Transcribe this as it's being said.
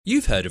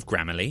You've heard of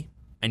Grammarly,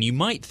 and you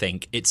might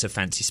think it's a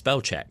fancy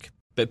spell check,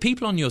 but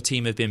people on your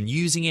team have been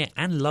using it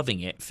and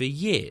loving it for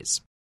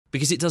years,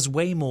 because it does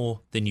way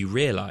more than you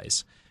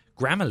realise.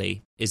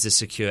 Grammarly is a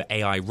secure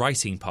AI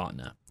writing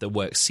partner that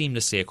works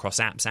seamlessly across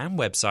apps and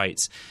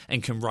websites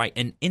and can write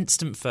an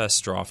instant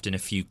first draft in a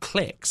few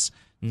clicks,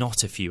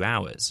 not a few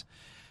hours.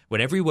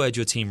 When every word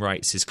your team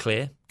writes is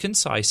clear,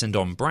 concise and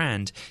on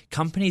brand,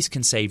 companies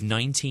can save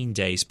 19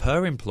 days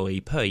per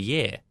employee per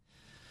year.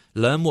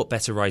 Learn what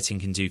better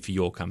writing can do for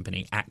your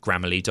company at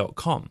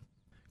Grammarly.com.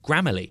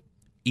 Grammarly.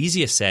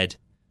 Easier said,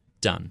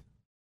 done.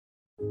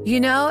 You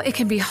know, it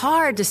can be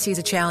hard to see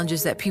the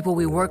challenges that people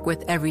we work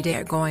with every day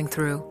are going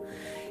through.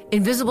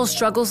 Invisible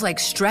struggles like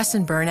stress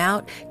and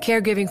burnout,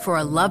 caregiving for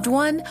a loved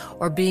one,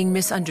 or being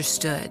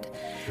misunderstood.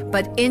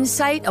 But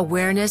insight,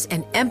 awareness,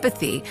 and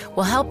empathy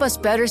will help us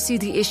better see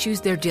the issues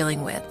they're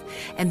dealing with.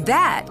 And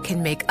that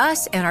can make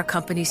us and our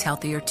companies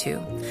healthier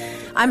too.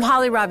 I'm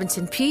Holly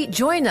Robinson Peete.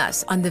 Join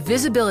us on The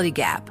Visibility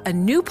Gap, a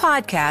new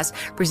podcast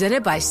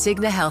presented by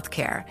Cigna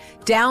Healthcare.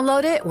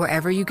 Download it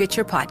wherever you get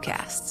your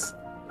podcasts.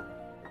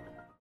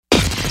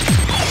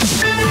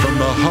 From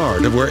the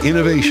heart of where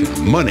innovation,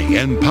 money,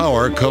 and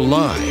power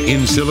collide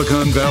in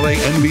Silicon Valley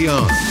and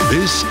beyond,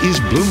 this is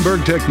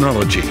Bloomberg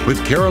Technology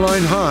with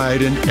Caroline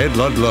Hyde and Ed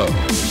Ludlow.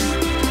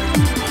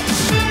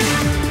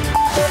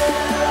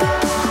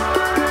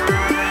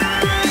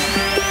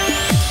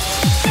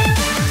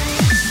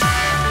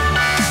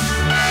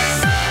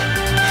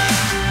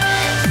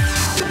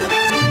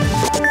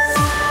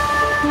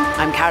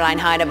 I'm Caroline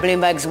Hyde at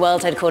Bloomberg's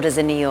world headquarters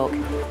in New York.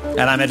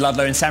 And I'm Ed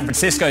Ludlow in San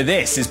Francisco.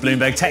 This is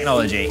Bloomberg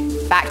Technology.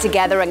 Back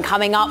together and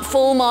coming up,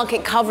 full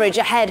market coverage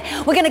ahead.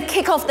 We're going to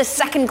kick off the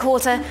second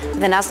quarter with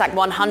the Nasdaq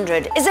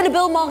 100. Is it a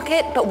bull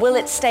market, but will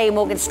it stay?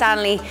 Morgan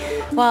Stanley,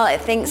 well,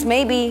 it thinks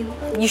maybe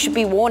you should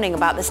be warning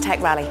about this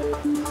tech rally.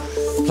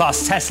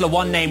 Plus, Tesla,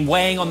 one name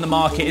weighing on the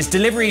market as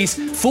deliveries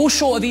fall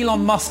short of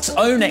Elon Musk's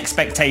own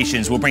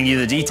expectations. We'll bring you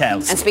the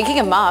details. And speaking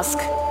of Musk,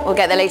 we'll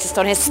get the latest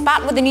on his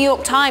spat with the New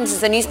York Times as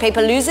the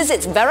newspaper loses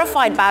its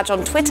verified badge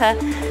on Twitter.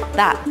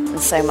 That and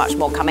so much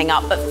more coming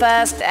up. But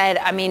first, Ed,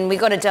 we've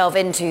got to delve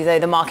into, though,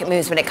 the market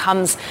moves when it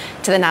comes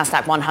to the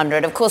Nasdaq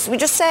 100. Of course, we're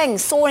just saying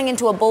soaring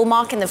into a bull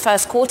market in the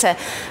first quarter.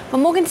 But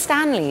Morgan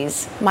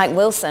Stanley's Mike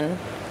Wilson,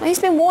 he's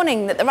been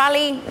warning that the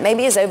rally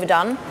maybe is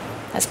overdone.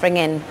 Let's bring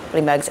in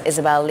Bloomberg's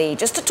Isabel Lee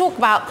just to talk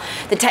about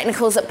the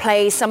technicals at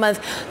play, some of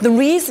the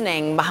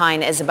reasoning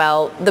behind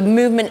Isabel, the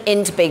movement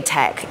into big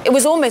tech. It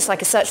was almost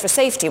like a search for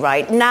safety,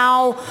 right?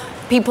 Now,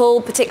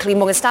 people, particularly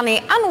Morgan Stanley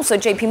and also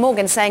JP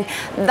Morgan, saying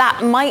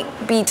that might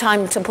be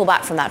time to pull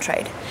back from that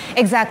trade.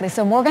 Exactly.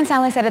 So Morgan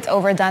Stanley said it's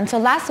overdone. So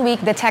last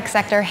week, the tech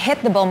sector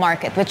hit the bull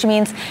market, which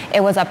means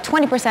it was up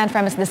 20%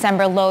 from its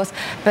December lows.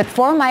 But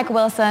for Mike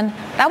Wilson,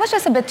 that was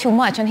just a bit too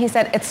much. And he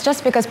said it's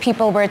just because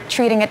people were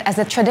treating it as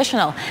a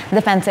traditional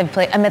defensive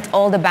play amidst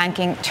all the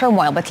banking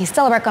turmoil. But he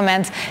still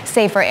recommends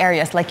safer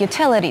areas like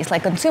utilities,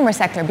 like consumer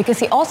sector, because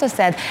he also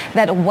said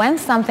that when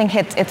something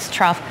hits its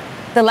trough,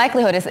 the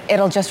likelihood is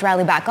it'll just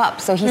rally back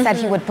up. So he said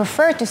he would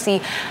prefer to see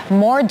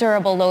more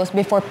durable lows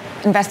before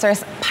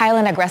investors pile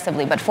in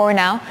aggressively. But for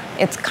now,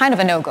 it's kind of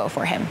a no-go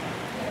for him.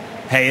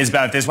 Hey,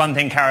 Isabel, if there's one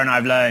thing, Karen,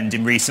 I've learned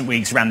in recent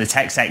weeks around the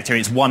tech sector,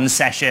 it's one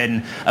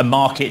session a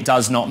market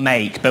does not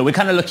make. But we're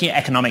kind of looking at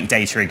economic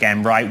data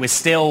again, right? We're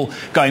still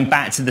going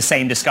back to the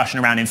same discussion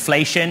around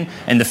inflation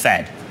and the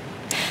Fed.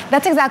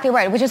 That's exactly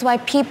right, which is why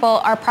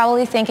people are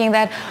probably thinking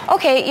that,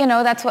 okay, you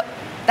know, that's why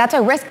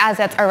risk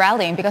assets are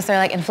rallying, because they're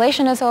like,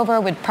 inflation is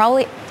over. We'd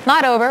probably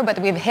not over, but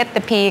we've hit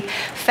the peak.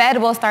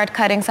 Fed will start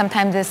cutting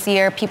sometime this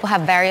year. People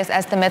have various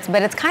estimates,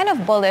 but it's kind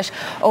of bullish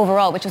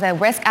overall, which is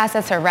that risk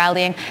assets are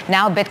rallying.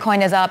 Now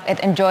Bitcoin is up. It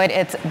enjoyed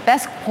its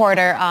best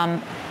quarter,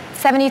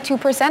 72%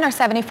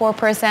 or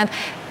 74%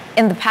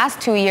 in the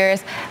past 2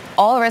 years.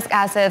 All risk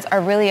assets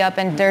are really up,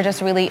 and they're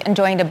just really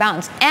enjoying the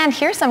bounce. And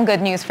here's some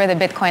good news for the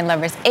Bitcoin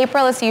lovers.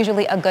 April is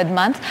usually a good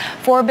month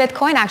for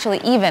Bitcoin, actually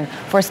even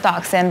for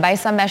stocks. And by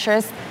some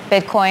measures,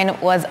 Bitcoin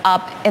was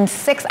up in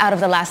 6 out of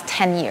the last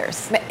 10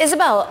 years. But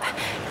Isabel,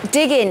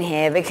 dig in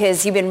here,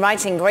 because you've been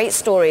writing great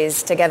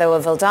stories together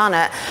with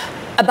Vildana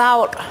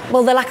about,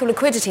 well, the lack of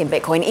liquidity in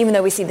Bitcoin, even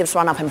though we see this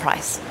run up in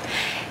price.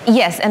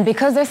 Yes, and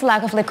because there's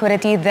lack of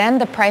liquidity, then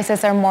the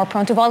prices are more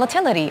prone to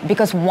volatility,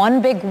 because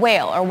one big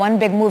whale or one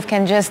big move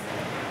can just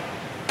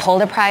pull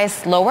the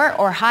price lower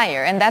or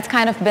higher. And that's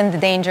kind of been the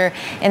danger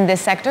in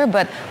this sector.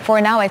 But for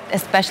now,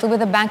 especially with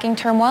the banking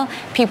turmoil,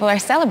 people are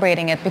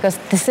celebrating it, because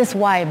this is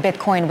why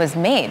Bitcoin was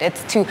made.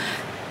 It's to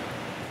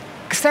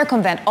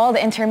circumvent all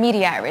the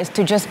intermediaries,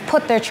 to just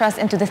put their trust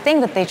into the thing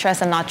that they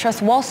trust and not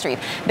trust Wall Street.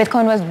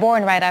 Bitcoin was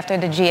born right after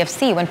the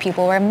GFC, when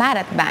people were mad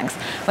at banks,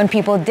 when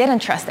people didn't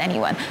trust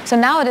anyone. So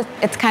now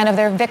it's kind of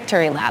their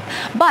victory lap.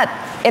 But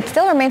it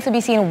still remains to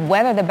be seen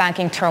whether the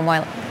banking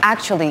turmoil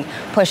actually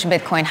pushed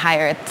Bitcoin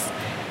higher.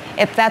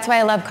 that's why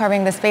I love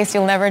covering the space.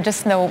 You'll never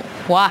just know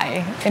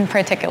why in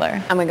particular.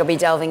 And we're going to be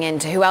delving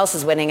into who else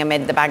is winning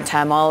amid the bank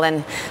turmoil.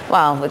 And,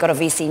 well, we've got a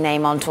VC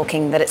name on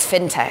talking that it's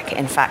fintech,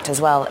 in fact,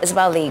 as well.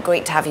 Isabel Lee,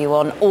 great to have you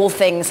on all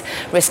things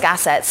risk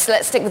assets.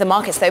 Let's stick with the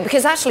markets, though,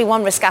 because actually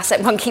one risk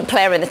asset, one key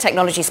player in the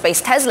technology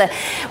space, Tesla,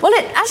 well,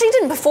 it actually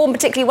didn't perform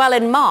particularly well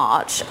in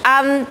March.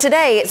 And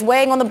today it's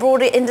weighing on the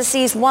broader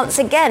indices once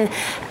again.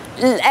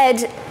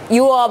 Ed,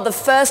 you are the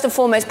first and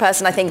foremost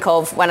person I think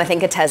of when I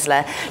think of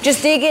Tesla.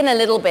 Just dig in a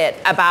little bit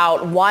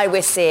about why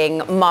we're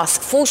seeing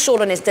Musk fall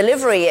short on his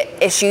delivery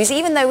issues,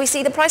 even though we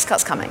see the price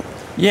cuts coming.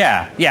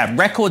 Yeah.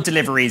 Record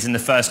deliveries in the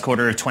first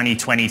quarter of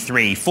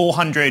 2023,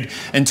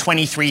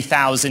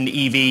 423,000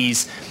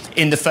 EVs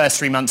in the first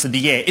 3 months of the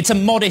year. It's a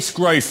modest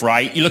growth,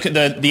 right? You look at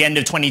the end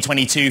of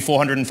 2022,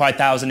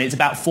 405,000. It's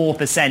about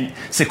 4%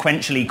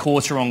 sequentially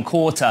quarter on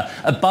quarter,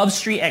 above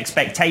street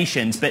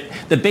expectations. But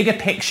the bigger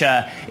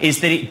picture is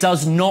that it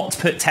does not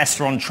put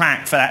Tesla on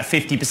track for that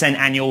 50%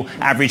 annual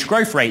average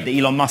growth rate that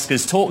Elon Musk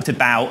has talked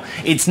about.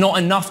 It's not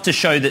enough to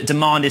show that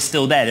demand is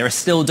still there. There are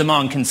still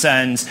demand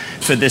concerns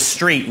for the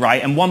street,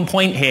 right? And one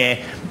point here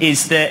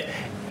is that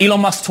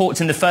Elon Musk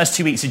talked in the first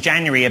 2 weeks of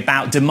January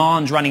about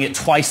demand running at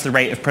twice the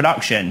rate of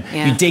production.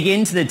 Yeah. You dig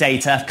into the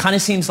data, kind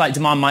of seems like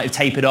demand might have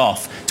tapered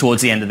off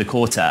towards the end of the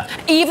quarter.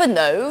 Even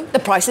though the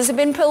prices have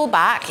been pulled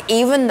back,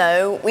 even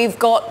though we've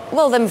got,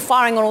 well, them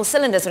firing on all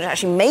cylinders and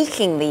actually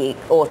making the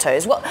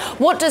autos.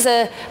 What does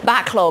a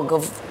backlog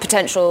of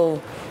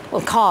potential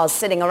cars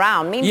sitting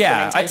around mean for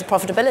them in terms of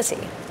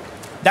profitability?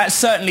 That's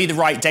certainly the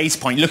right data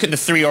point. Look at the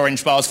 3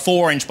 orange bars,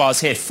 4 orange bars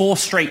here, 4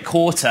 straight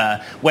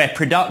quarter where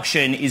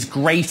production is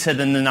greater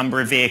than the number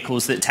of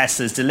vehicles that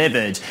Tesla's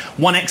delivered.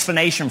 One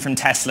explanation from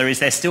Tesla is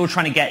they're still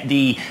trying to get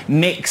the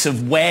mix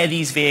of where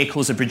these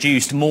vehicles are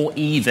produced more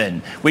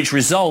even, which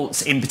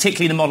results in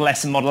particularly the Model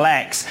S and Model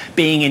X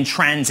being in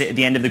transit at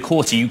the end of the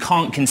quarter. You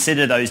can't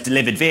consider those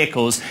delivered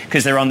vehicles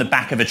because they're on the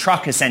back of a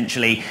truck,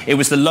 essentially. It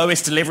was the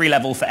lowest delivery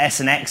level for S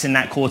and X in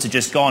that quarter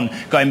just gone,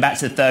 going back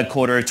to the third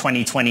quarter of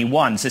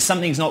 2021. So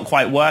something's not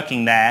quite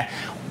working there.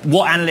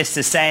 What analysts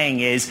are saying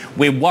is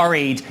we're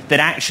worried that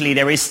actually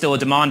there is still a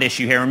demand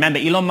issue here. Remember,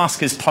 Elon Musk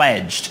has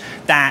pledged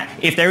that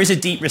if there is a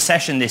deep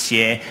recession this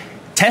year,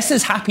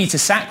 Tesla's happy to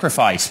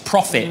sacrifice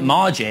profit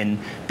margin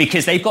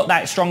because they've got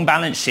that strong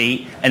balance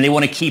sheet and they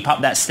want to keep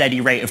up that steady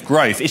rate of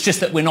growth. It's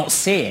just that we're not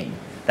seeing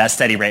that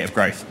steady rate of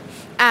growth.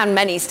 And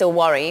many still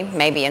worry,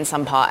 maybe in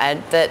some part,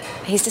 Ed, that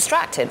he's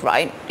distracted,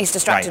 right? He's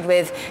distracted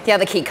with the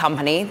other key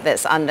company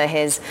that's under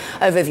his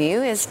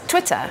overview is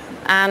Twitter.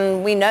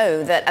 And we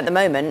know that at the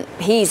moment,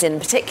 he's in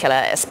particular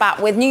a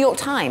spat with New York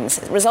Times.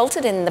 It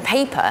resulted in the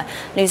paper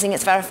losing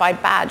its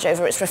verified badge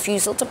over its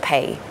refusal to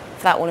pay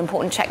for that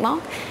all-important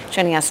checkmark.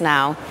 Joining us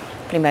now,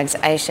 Bloomberg's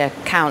Aisha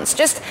Counts.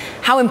 Just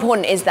how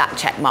important is that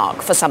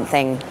checkmark for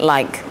something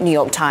like New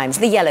York Times,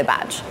 the yellow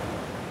badge?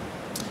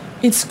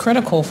 It's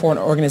critical for an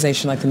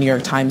organization like the New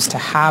York Times to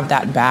have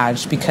that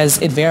badge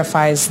because it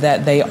verifies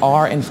that they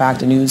are, in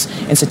fact, a news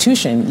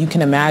institution. You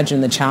can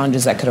imagine the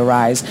challenges that could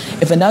arise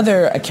if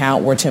another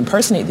account were to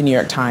impersonate the New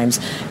York Times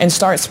and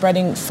start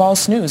spreading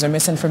false news or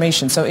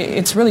misinformation. So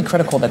it's really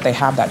critical that they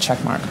have that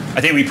check mark.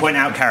 I think we point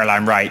out,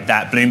 Caroline, right,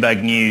 that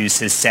Bloomberg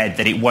News has said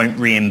that it won't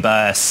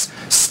reimburse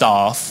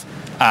staff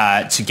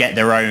to get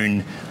their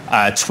own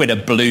Twitter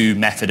Blue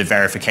method of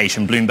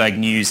verification. Bloomberg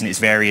News and its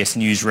various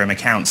newsroom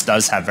accounts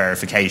does have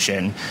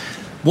verification.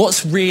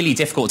 What's really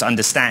difficult to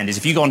understand is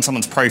if you go on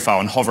someone's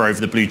profile and hover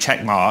over the blue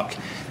check mark,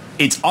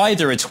 it's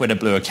either a Twitter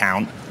Blue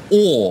account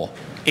or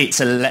it's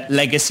a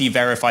legacy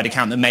verified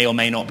account that may or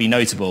may not be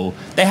notable.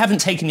 They haven't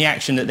taken the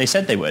action that they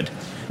said they would.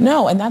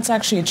 No, and that's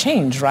actually a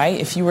change, right?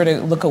 If you were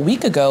to look a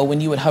week ago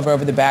when you would hover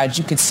over the badge,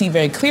 you could see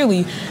very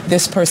clearly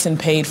this person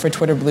paid for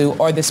Twitter Blue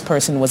or this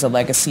person was a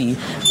legacy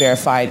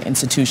verified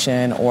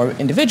institution or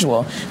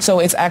individual. So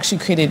it's actually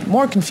created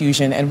more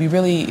confusion and we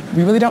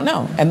really don't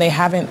know. And they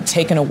haven't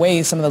taken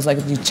away some of those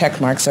legacy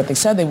check marks that they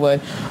said they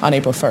would on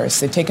April 1st.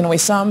 They've taken away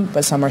some,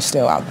 but some are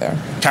still out there.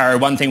 Cara,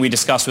 one thing we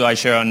discussed with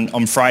Aisha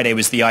on Friday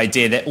was the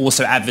idea that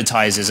also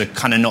advertisers are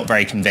kind of not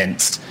very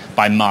convinced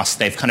by Musk.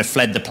 They've kind of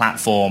fled the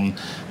platform.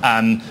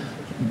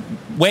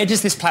 Where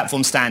does this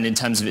platform stand in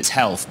terms of its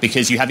health?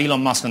 Because you have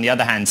Elon Musk on the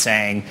other hand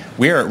saying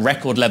we're at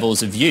record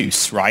levels of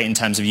use, right, in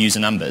terms of user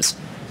numbers.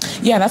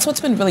 Yeah, that's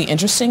what's been really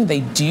interesting. They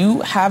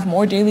do have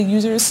more daily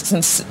users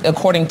since,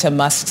 according to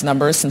Musk's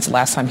numbers, since the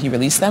last time he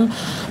released them.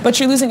 But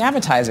you're losing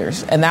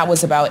advertisers, and that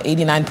was about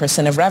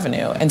 89% of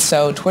revenue. And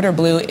so Twitter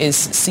Blue is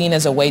seen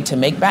as a way to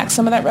make back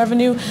some of that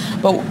revenue.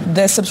 But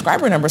the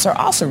subscriber numbers are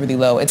also really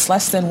low. It's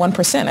less than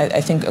 1%, I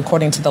think,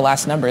 according to the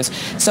last numbers.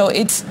 So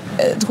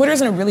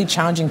Twitter's in a really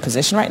challenging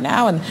position right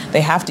now, and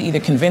they have to either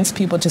convince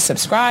people to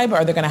subscribe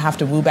or they're going to have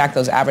to woo back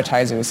those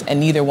advertisers.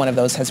 And neither one of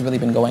those has really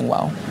been going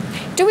well.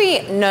 Do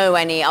we know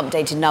any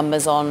updated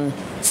numbers on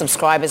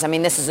subscribers? I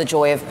mean, this is the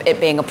joy of it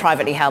being a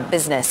privately held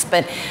business,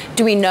 but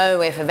do we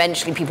know if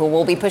eventually people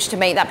will be pushed to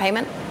make that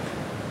payment?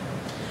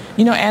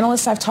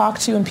 Analysts I've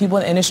talked to and people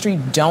in the industry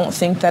don't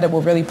think that it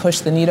will really push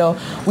the needle.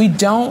 We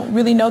don't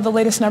really know the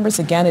latest numbers.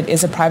 Again, it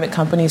is a private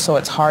company, so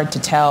it's hard to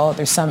tell.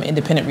 There's some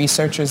independent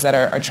researchers that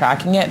are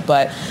tracking it,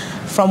 but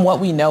from what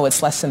we know,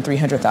 it's less than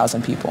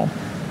 300,000 people.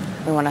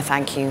 We want to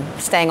thank you.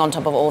 Staying on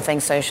top of all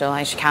things social,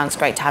 Aisha Khan, it's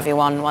great to have you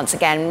on once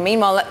again.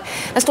 Meanwhile,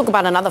 let's talk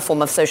about another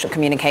form of social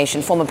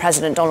communication. Former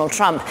President Donald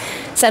Trump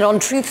said on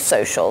Truth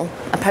Social,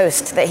 a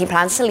post, that he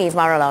plans to leave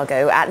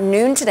Mar-a-Lago at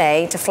noon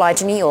today to fly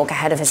to New York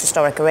ahead of his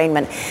historic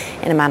arraignment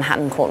in a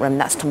Manhattan courtroom.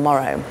 That's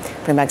tomorrow.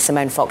 Bloomberg's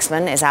Simone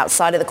Foxman is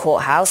outside of the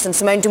courthouse. And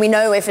Simone, do we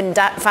know if in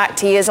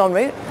fact he is en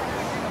route?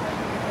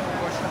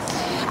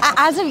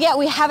 As of yet,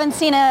 we haven't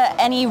seen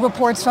any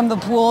reports from the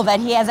pool that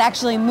he has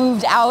actually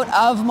moved out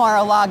of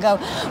Mar-a-Lago,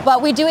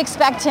 but we do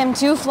expect him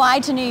to fly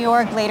to New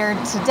York later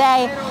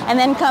today and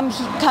then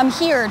come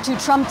here to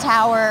Trump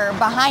Tower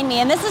behind me.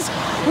 And this is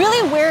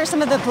really where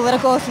some of the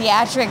political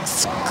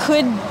theatrics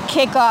could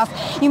kick off.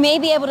 You may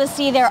be able to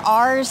see there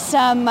are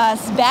some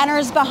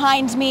banners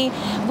behind me.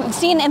 We've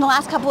seen in the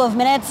last couple of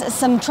minutes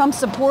some Trump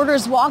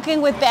supporters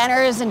walking with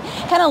banners and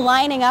kind of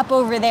lining up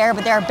over there,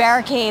 but there are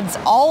barricades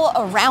all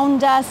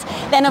around us.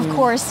 Then, of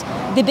course,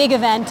 the big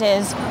event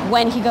is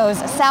when he goes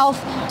south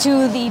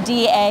to the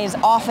DA's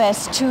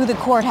office, to the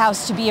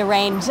courthouse to be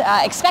arraigned,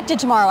 expected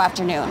tomorrow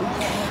afternoon.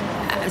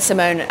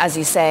 Simone, as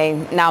you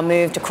say, now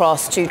moved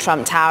across to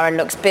Trump Tower and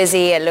looks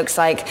busy. It looks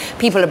like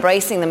people are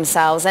bracing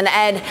themselves. And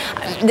Ed,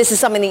 this is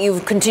something that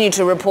you've continued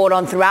to report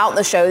on throughout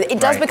the show. It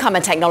does become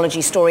a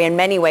technology story in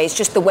many ways,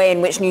 just the way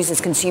in which news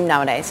is consumed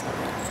nowadays.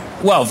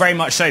 Well, very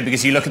much so,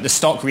 because you look at the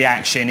stock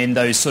reaction in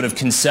those sort of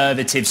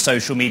conservative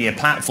social media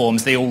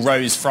platforms. They all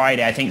rose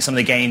Friday. I think some of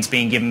the gains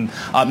being given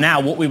up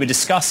now. What we were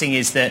discussing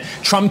is that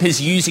Trump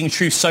is using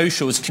Truth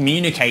Social to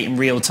communicate in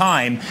real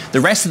time. The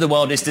rest of the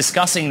world is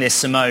discussing this,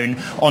 Simone,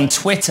 on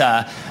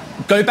Twitter.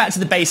 Go back to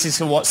the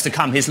basics of what's to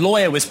come. His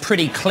lawyer was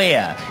pretty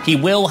clear. He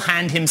will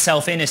hand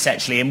himself in,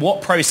 essentially. And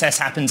what process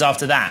happens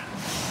after that?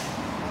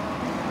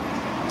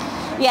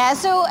 Yeah,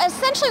 so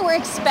essentially we're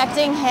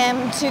expecting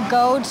him to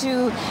go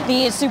to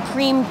the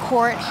Supreme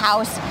Court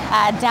house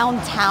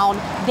downtown.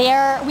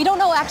 There, we don't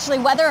know actually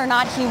whether or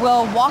not he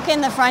will walk in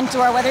the front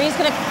door, whether he's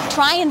going to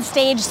try and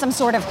stage some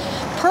sort of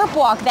perp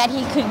walk that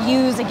he could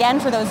use again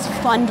for those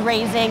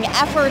fundraising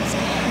efforts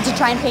to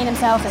try and paint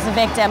himself as a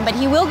victim. But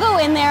he will go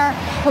in there,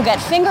 he'll get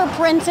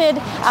fingerprinted,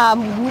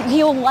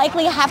 he'll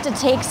likely have to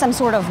take some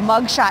sort of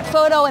mugshot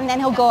photo, and then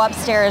he'll go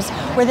upstairs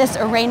where this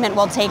arraignment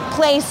will take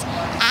place.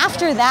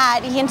 After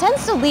that, he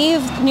intends to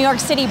leave New York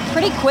City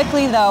pretty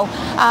quickly, though,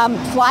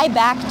 fly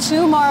back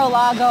to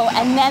Mar-a-Lago,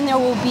 and then there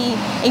will be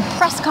a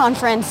press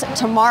conference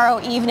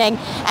tomorrow evening.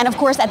 And of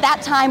course, at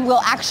that time,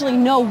 we'll actually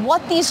know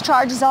what these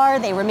charges are.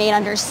 They remain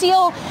under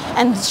seal,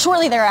 and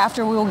shortly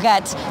thereafter, we will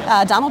get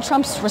Donald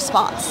Trump's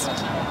response.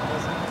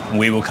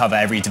 We will cover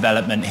every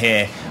development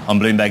here on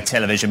Bloomberg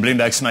Television.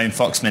 Bloomberg's Simone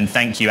Foxman,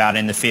 thank you, out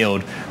in the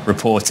field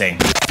reporting.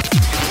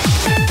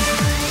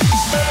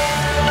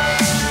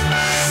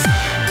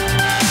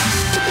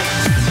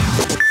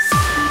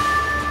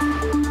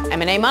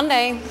 M&A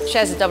Monday.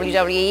 Shares of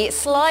WWE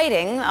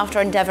sliding after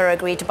Endeavor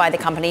agreed to buy the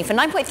company for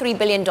 $9.3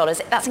 billion.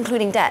 That's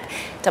including debt.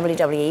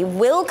 WWE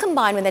will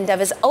combine with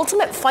Endeavor's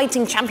Ultimate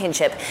Fighting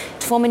Championship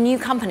to form a new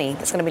company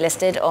that's going to be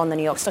listed on the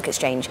New York Stock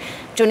Exchange.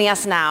 Joining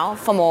us now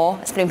for more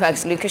is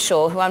Bloomberg's Lucas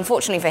Shaw, who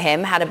unfortunately for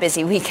him had a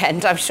busy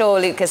weekend. I'm sure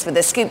Lucas with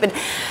the scoop. But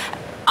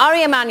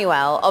Ari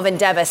Emanuel of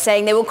Endeavor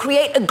saying they will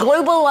create a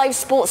global live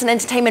sports and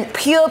entertainment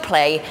pure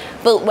play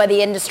built where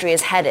the industry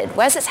is headed.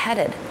 Where's it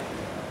headed?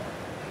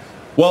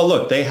 Well,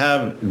 look, they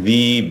have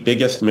the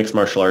biggest mixed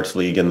martial arts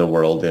league in the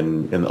world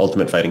in the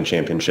Ultimate Fighting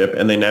Championship,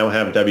 and they now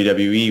have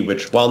WWE,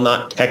 which, while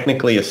not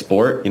technically a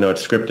sport,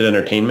 it's scripted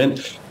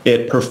entertainment,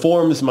 it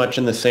performs much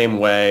in the same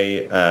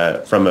way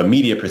from a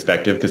media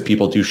perspective, because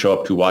people do show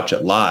up to watch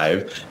it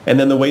live. And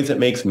then the ways it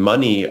makes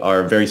money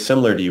are very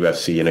similar to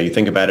UFC. You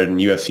think about it, and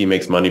UFC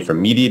makes money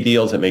from media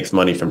deals, it makes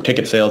money from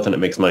ticket sales, and it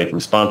makes money from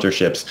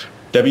sponsorships.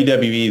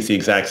 WWE is the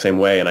exact same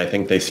way, and I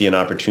think they see an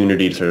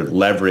opportunity to sort of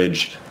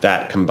leverage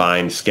that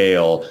combined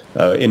scale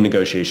in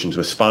negotiations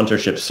with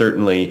sponsorships,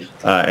 certainly,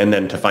 and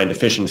then to find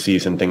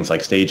efficiencies in things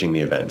like staging the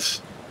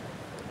events.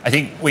 I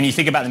think when you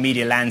think about the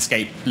media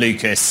landscape,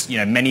 Lucas,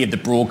 many of the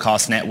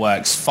broadcast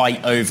networks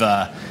fight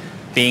over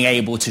being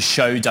able to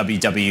show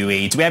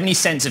WWE. Do we have any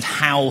sense of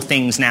how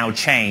things now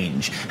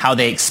change, how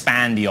they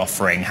expand the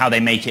offering, how they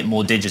make it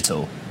more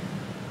digital?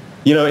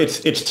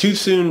 It's too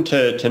soon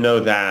to know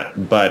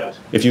that, but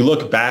if you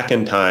look back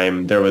in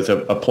time, there was a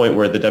point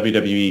where the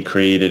WWE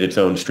created its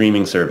own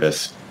streaming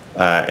service,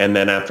 and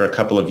then after a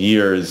couple of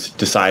years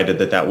decided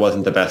that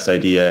wasn't the best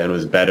idea and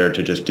was better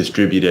to just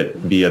distribute it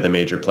via the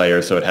major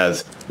players. So it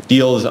has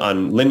deals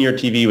on linear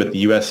TV with the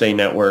USA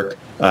Network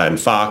and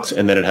Fox,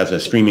 and then it has a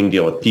streaming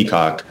deal with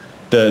Peacock.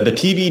 The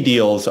TV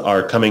deals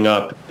are coming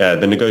up.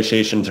 The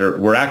negotiations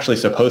were actually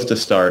supposed to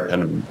start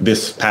kind of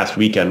this past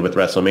weekend with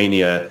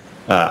WrestleMania.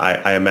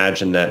 I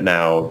imagine that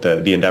now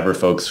the Endeavor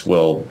folks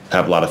will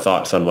have a lot of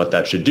thoughts on what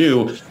that should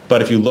do.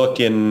 But if you look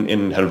in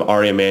kind of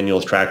Ari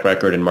Emanuel's track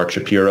record and Mark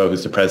Shapiro,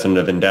 who's the president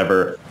of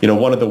Endeavor,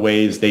 one of the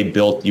ways they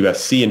built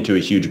UFC into a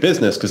huge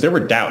business, because there were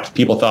doubts.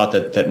 People thought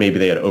that maybe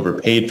they had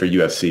overpaid for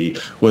UFC,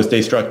 was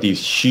they struck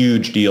these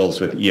huge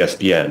deals with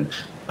ESPN.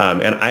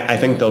 And I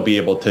think they'll be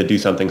able to do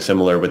something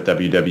similar with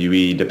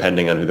WWE,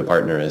 depending on who the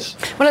partner is.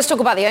 Well, let's talk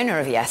about the owner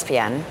of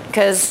ESPN,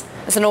 because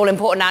it's an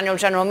all-important annual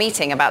general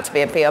meeting about to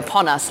be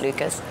upon us,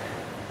 Lucas.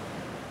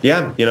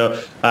 Yeah,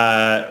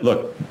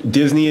 look,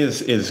 Disney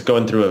is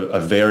going through a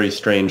very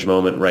strange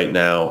moment right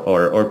now,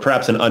 or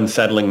perhaps an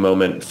unsettling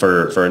moment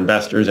for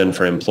investors and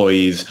for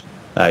employees.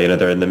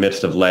 They're in the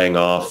midst of laying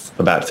off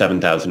about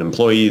 7,000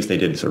 employees. They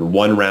did sort of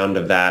one round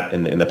of that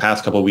in the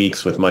past couple of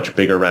weeks, with much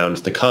bigger rounds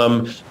to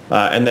come.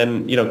 And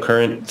then,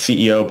 current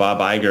CEO Bob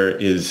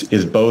Iger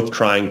is both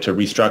trying to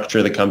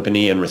restructure the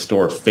company and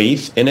restore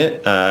faith in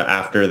it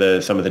after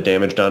some of the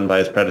damage done by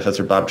his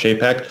predecessor, Bob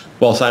Chapek,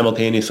 while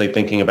simultaneously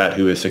thinking about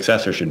who his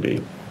successor should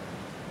be.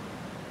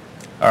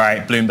 All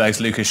right,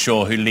 Bloomberg's Lucas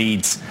Shaw, who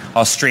leads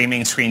our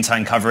streaming screen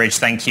time coverage.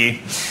 Thank you.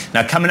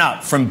 Now, coming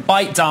up, from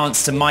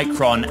ByteDance to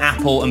Micron,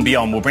 Apple and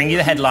beyond, we'll bring you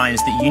the headlines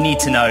that you need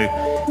to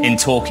know in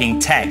Talking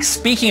Tech.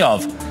 Speaking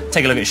of,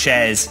 take a look at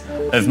shares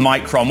of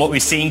Micron. What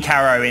we've seen,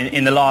 Caro,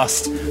 in the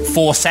last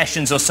 4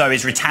 sessions or so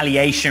is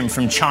retaliation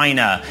from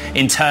China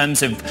in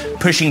terms of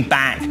pushing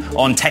back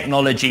on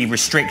technology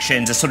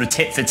restrictions, a sort of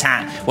tit for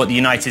tat what the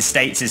United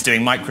States is doing.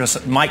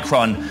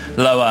 Micron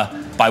lower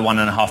by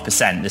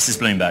 1.5%. This is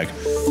Bloomberg.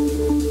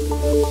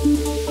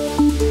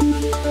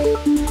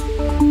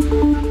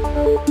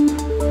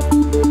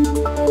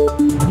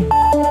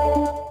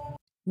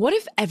 What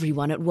if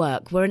everyone at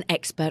work were an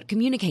expert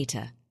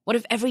communicator? What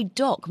if every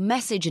doc,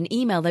 message and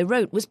email they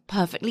wrote was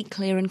perfectly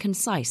clear and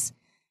concise?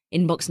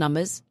 Inbox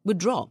numbers would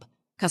drop,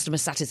 customer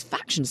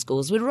satisfaction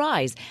scores would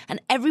rise,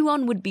 and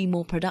everyone would be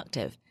more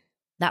productive.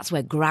 That's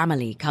where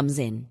Grammarly comes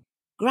in.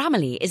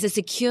 Grammarly is a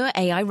secure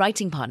AI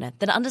writing partner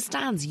that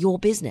understands your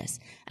business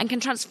and can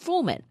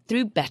transform it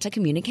through better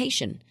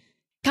communication.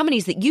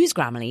 Companies that use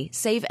Grammarly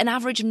save an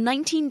average of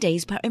 19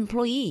 days per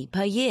employee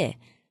per year.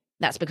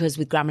 That's because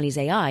with Grammarly's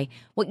AI,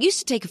 what used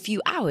to take a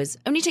few hours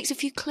only takes a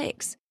few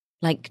clicks,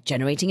 like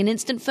generating an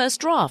instant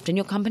first draft in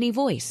your company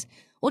voice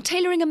or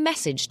tailoring a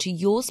message to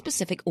your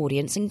specific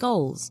audience and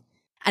goals.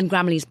 And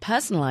Grammarly's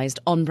personalized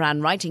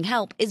on-brand writing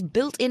help is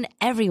built in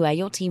everywhere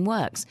your team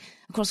works,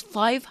 across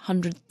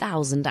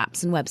 500,000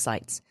 apps and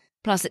websites.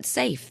 Plus, it's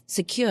safe,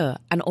 secure,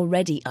 and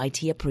already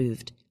IT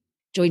approved.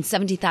 Join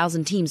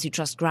 70,000 teams who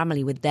trust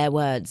Grammarly with their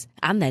words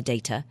and their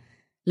data.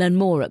 Learn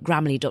more at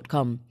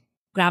Grammarly.com.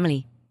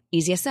 Grammarly.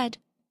 Easier said,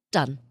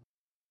 done.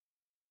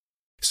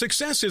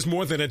 Success is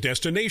more than a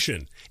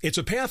destination. It's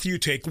a path you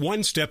take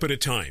one step at a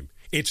time.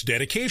 It's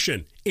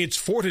dedication, it's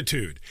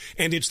fortitude,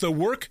 and it's the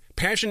work,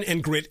 passion,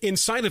 and grit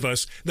inside of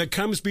us that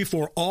comes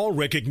before all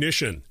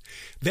recognition.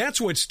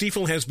 That's what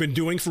Stifel has been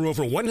doing for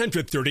over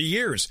 130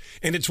 years,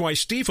 and it's why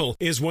Stifel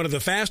is one of the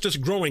fastest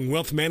growing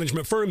wealth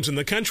management firms in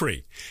the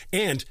country.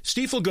 And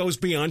Stifel goes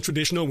beyond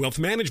traditional wealth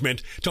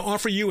management to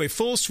offer you a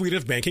full suite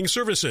of banking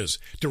services,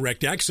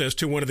 direct access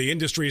to one of the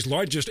industry's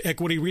largest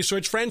equity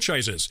research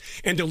franchises,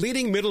 and a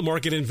leading middle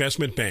market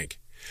investment bank.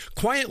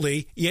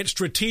 Quietly, yet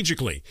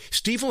strategically,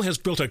 Stifel has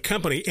built a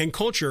company and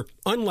culture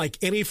unlike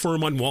any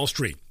firm on Wall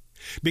Street.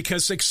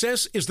 Because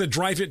success is the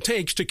drive it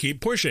takes to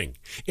keep pushing.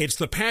 It's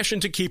the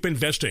passion to keep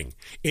investing.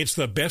 It's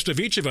the best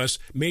of each of us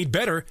made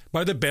better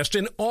by the best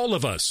in all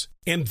of us.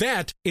 And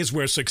that is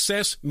where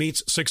success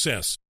meets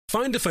success.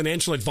 Find a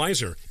financial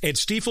advisor at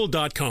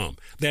Stifel.com.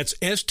 That's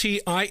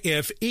STIFEL.com.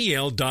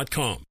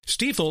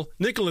 Stifel,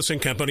 Nicholas &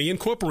 Company,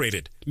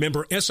 Incorporated.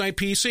 Member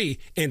SIPC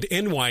and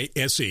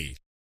NYSE.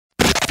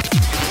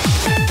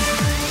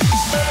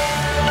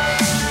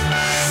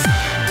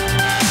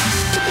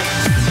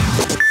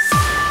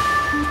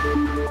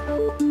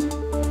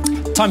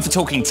 Time for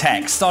Talking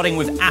Tech, starting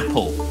with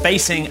Apple.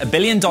 Facing a $1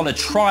 billion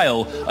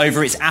trial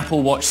over its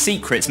Apple Watch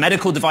secrets,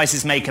 medical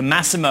devices maker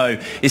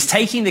Masimo is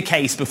taking the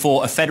case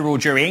before a federal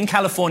jury in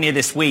California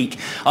this week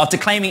after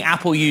claiming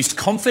Apple used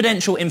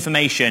confidential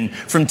information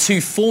from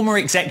 2 former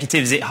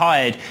executives it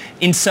hired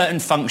in certain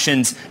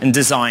functions and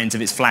designs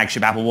of its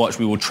flagship Apple Watch.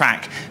 We will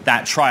track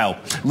that trial.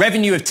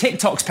 Revenue of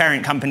TikTok's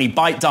parent company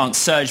ByteDance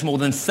surged more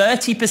than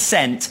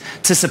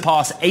 30% to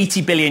surpass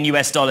 $80 billion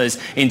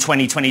in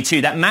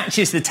 2022. That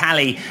matches the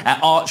tally at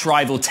arch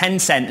rival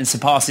Tencent and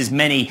surpasses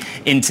many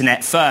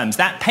internet firms.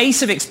 That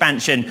pace of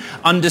expansion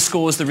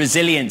underscores the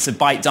resilience of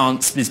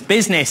ByteDance's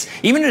business,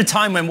 even at a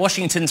time when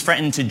Washington's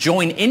threatened to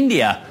join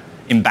India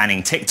in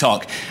banning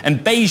TikTok. And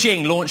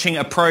Beijing launching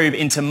a probe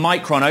into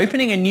Micron,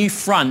 opening a new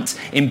front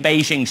in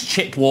Beijing's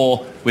chip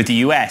war with the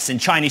US.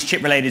 And Chinese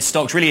chip-related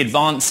stocks really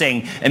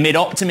advancing amid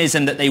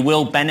optimism that they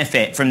will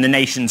benefit from the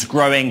nation's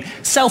growing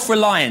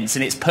self-reliance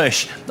in its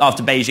push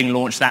after Beijing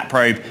launched that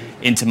probe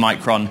into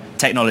Micron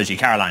technology.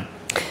 Caroline.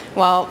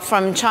 Well,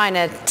 from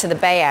China to the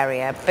Bay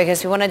Area,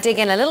 because we want to dig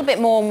in a little bit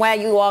more on where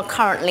you are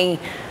currently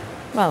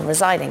Well,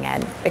 residing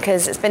in,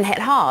 because it's been hit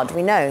hard.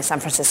 We know San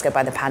Francisco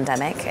by the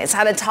pandemic. It's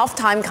had a tough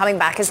time coming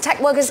back as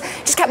tech workers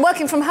just kept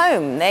working from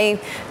home. They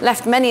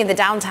left many of the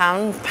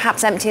downtown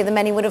perhaps emptier than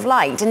many would have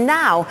liked. And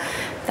now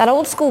that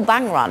old school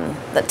bank run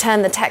that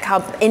turned the tech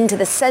hub into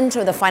the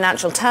center of the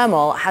financial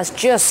turmoil has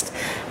just,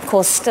 of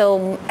course,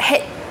 still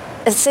hit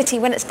a city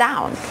when it's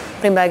down.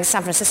 Bloomberg's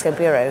San Francisco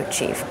Bureau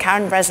Chief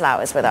Karen Breslau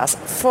is with us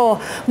for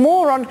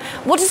more on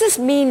what does this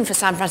mean for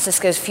San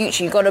Francisco's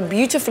future. You've got a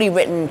beautifully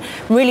written,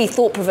 really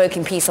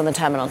thought-provoking piece on the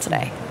terminal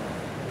today.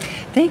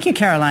 Thank you,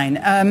 Caroline.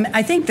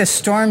 I think the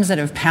storms that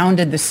have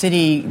pounded the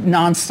city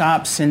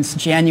nonstop since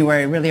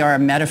January really are a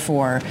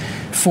metaphor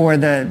for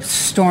the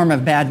storm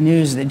of bad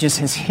news that just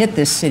has hit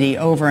this city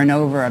over and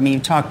over. I mean, you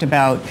talked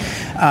about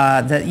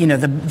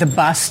the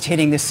bust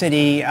hitting the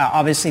city.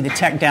 Obviously, the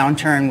tech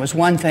downturn was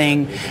one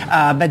thing,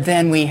 but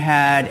then we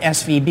had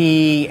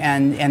SVB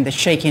and the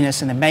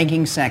shakiness in the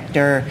banking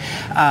sector.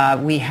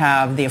 We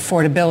have the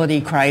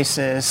affordability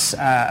crisis,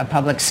 a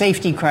public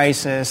safety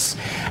crisis,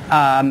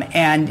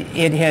 and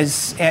it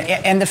has.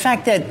 And the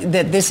fact that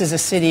this is a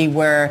city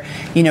where,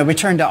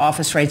 return to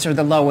office rates are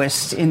the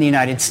lowest in the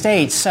United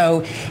States.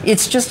 So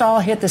it's just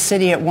all hit the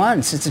city at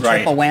once. It's a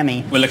triple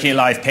whammy. We're looking at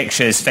live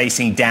pictures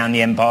facing down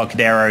the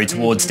Embarcadero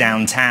towards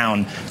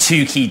downtown.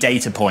 Two key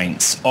data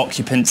points,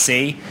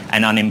 occupancy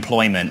and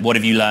unemployment. What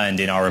have you learned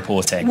in our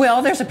reporting?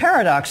 Well, there's a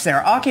paradox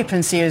there.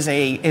 Occupancy is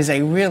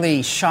a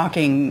really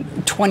shocking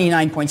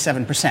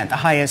 29.7%, the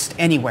highest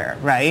anywhere,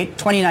 right?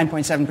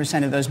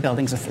 29.7% of those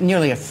buildings,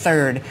 nearly a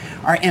third,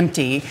 are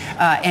empty.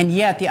 And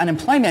yet the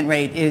unemployment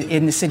rate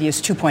in the city is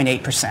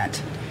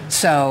 2.8%.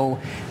 So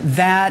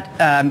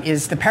that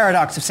is the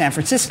paradox of San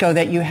Francisco,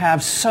 that you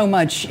have so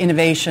much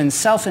innovation,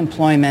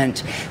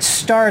 self-employment,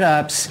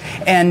 startups,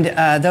 and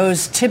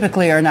those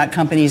typically are not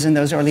companies in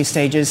those early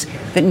stages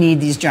that need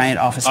these giant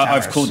office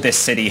towers. I've called this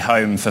city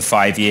home for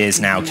 5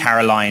 years now.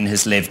 Caroline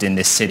has lived in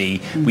this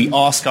city. We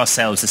ask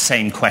ourselves the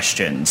same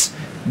questions,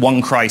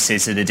 one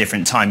crisis at a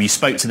different time. You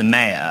spoke to the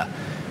mayor.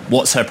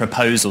 What's her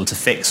proposal to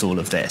fix all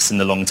of this in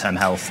the long-term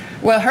health?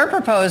 Well, her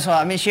proposal,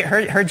 I mean,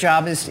 her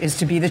job is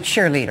to be the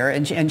cheerleader,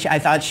 and I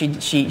thought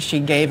she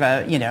gave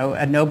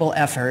a noble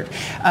effort.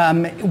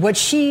 What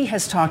she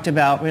has talked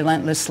about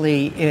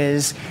relentlessly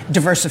is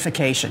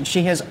diversification.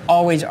 She has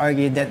always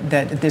argued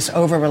that this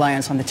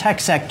over-reliance on the tech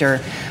sector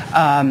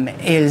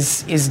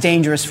is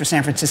dangerous for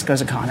San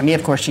Francisco's economy.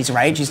 Of course, she's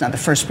right. She's not the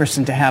first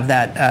person to have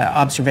that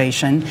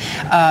observation.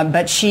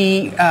 But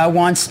she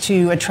wants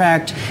to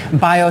attract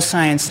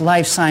bioscience,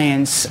 life science,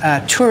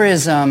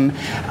 tourism,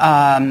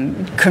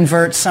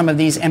 convert some of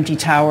these empty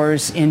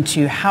towers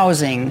into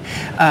housing,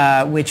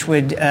 which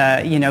would,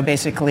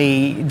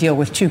 basically deal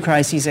with two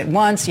crises at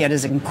once, yet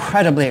is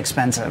incredibly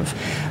expensive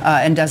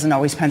and doesn't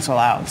always pencil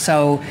out.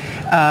 So,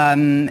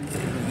 and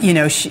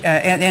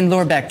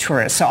lure back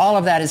tourists. So all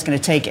of that is going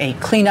to take a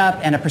cleanup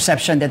and a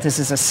perception that this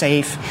is a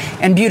safe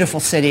and beautiful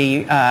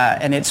city,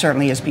 and it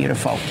certainly is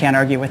beautiful. Can't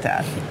argue with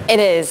that. It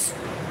is.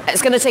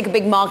 It's going to take a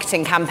big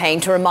marketing campaign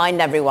to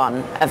remind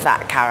everyone of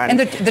that, Karen. And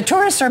the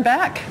tourists are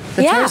back.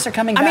 The tourists are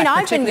coming back. I mean,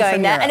 I've been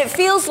going there, and it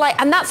feels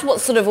like, and that's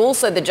what's sort of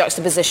also the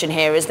juxtaposition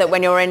here, is that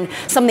when you're in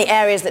some of the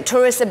areas that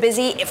tourists are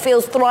busy, it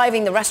feels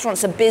thriving, the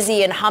restaurants are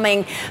busy and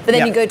humming, but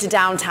then you go to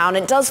downtown,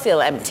 it does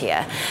feel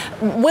emptier.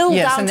 Will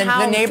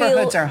downtown and the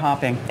neighborhoods are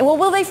hopping. Well,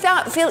 will they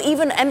feel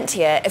even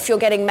emptier if you're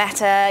getting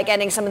Meta,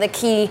 getting some of the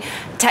key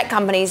tech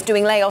companies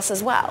doing layoffs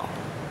as well?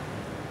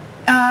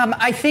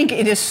 I think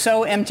it is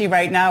so empty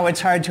right now,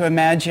 it's hard to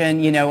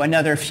imagine,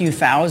 another few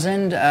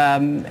thousand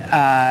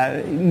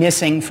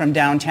missing from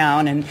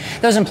downtown. And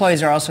those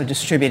employees are also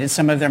distributed.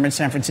 Some of them are in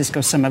San Francisco.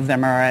 Some of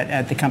them are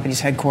at the company's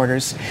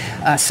headquarters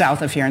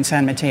south of here in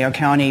San Mateo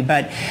County.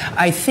 But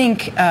I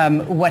think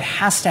what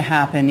has to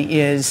happen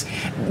is,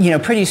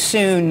 pretty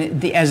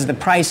soon, as the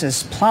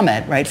prices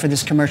plummet, right, for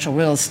this commercial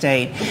real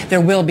estate,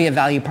 there will be a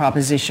value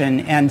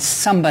proposition, and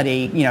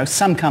somebody,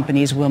 some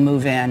companies will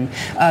move in.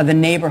 The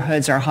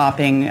neighborhoods are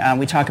hopping.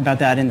 We talk about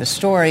that in the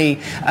story,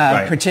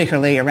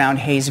 particularly around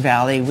Hayes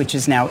Valley, which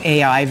is now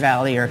AI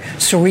Valley or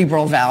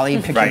Cerebral Valley,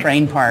 pick the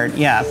brain part.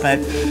 Yeah, but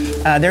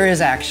there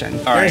is action.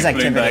 There is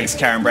activity. Bloomberg's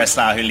Karen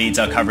Breslau, who leads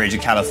our coverage of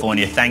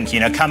California. Thank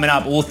you. Now, coming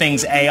up, all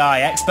things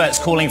AI. Experts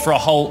calling for a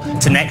halt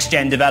to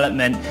next-gen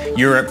development.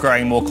 Europe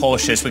growing more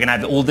cautious. We're going to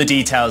have all the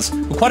details.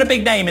 We're quite a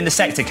big name in the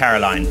sector,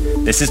 Caroline.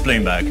 This is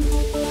Bloomberg.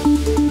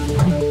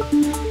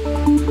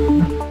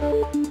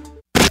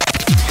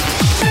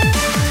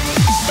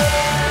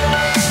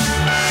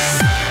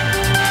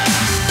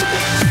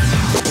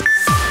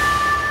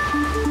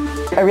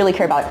 I really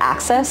care about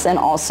access and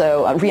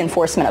also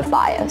reinforcement of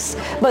bias.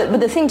 But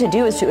the thing to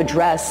do is to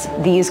address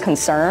these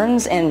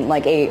concerns in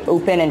like a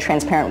open and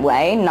transparent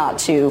way, not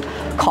to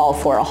call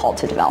for a halt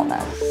to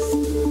development.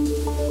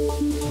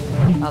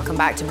 Welcome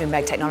back to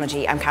Bloomberg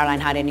Technology. I'm Caroline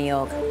Hyde in New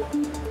York.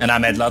 And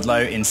I'm Ed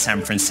Ludlow in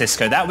San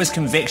Francisco. That was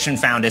Conviction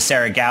founder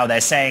Sarah Gao there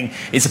saying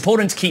it's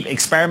important to keep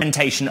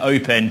experimentation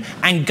open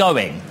and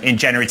going in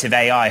generative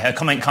AI. Her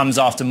comment comes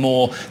after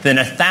more than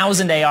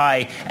 1,000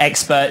 AI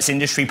experts,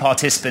 industry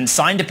participants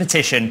signed a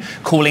petition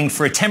calling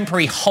for a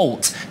temporary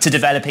halt to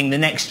developing the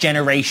next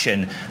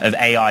generation of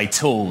AI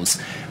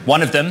tools.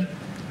 One of them,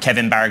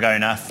 Kevin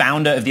Barragona,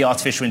 founder of the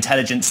artificial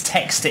intelligence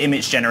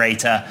text-to-image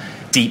generator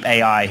Deep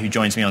AI, who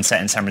joins me on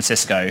set in San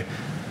Francisco.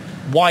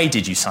 Why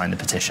did you sign the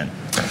petition?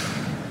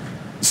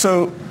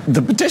 So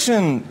the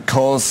petition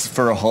calls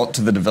for a halt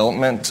to the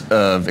development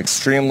of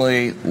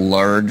extremely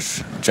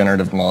large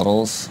generative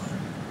models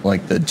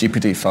like the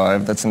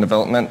GPT-5 that's in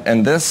development.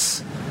 And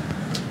this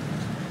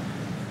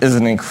is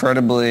an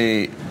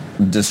incredibly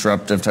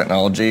disruptive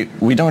technology.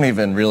 We don't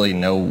even really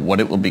know what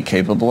it will be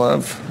capable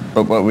of,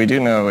 but what we do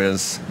know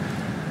is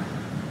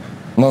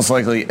most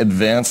likely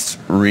advanced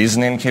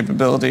reasoning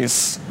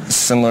capabilities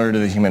similar to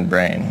the human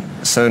brain.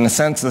 So in a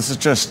sense, this is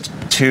just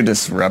too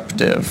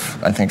disruptive,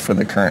 I think, for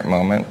the current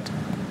moment.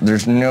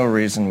 There's no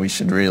reason we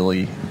should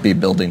really be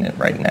building it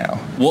right now.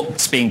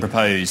 What's being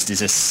proposed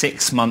is a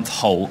 6-month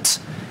halt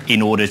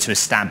in order to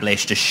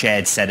establish a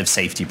shared set of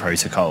safety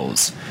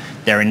protocols.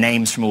 There are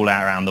names from all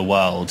around the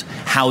world.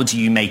 How do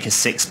you make a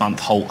 6-month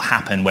halt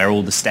happen where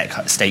all the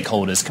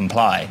stakeholders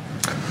comply?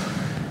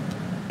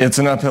 It's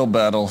an uphill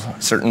battle,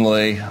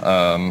 certainly.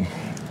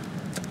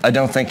 I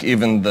don't think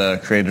even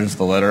the creators of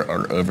the letter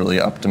are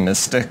overly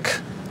optimistic.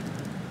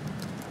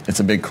 It's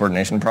a big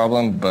coordination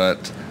problem,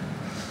 but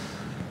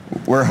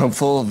we're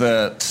hopeful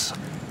that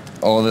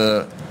all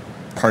the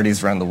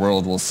parties around the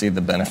world will see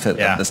the benefit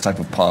of this type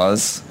of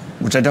pause,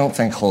 which I don't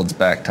think holds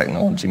back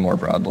technology more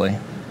broadly.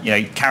 You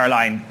know,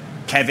 Caroline,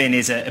 Kevin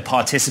is a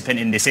participant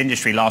in this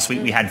industry. Last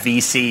week we had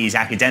VCs,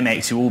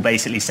 academics who all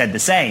basically said the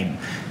same.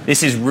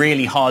 This is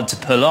really hard to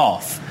pull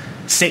off.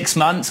 6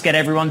 months, get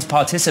everyone to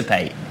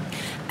participate.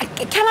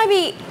 Can I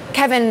be,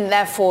 Kevin,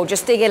 therefore,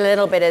 just dig in a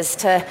little bit as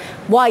to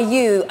why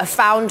you, a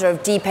founder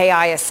of Deep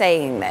AI, are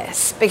saying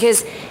this?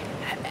 Because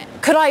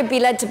could I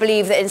be led to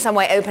believe that in some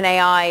way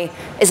OpenAI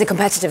is a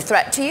competitive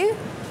threat to you?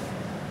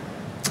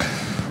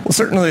 Well,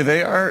 certainly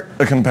they are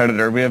a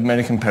competitor. We have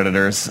many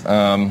competitors.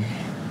 I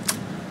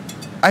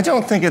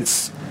don't think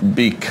it's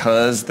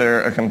because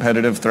they're a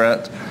competitive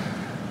threat.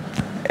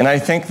 And I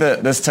think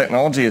that this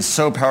technology is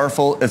so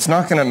powerful, it's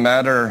not going to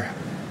matter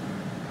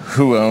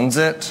who owns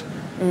it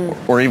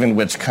or even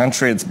which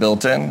country it's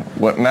built in.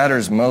 What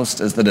matters most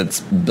is that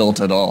it's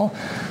built at all.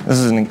 This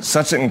is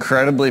such an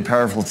incredibly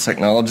powerful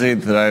technology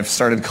that I've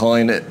started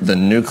calling it the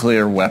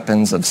nuclear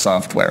weapons of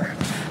software.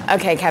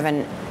 Okay,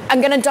 Kevin. I'm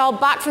going to dial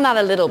back from that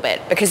a little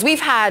bit because we've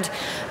had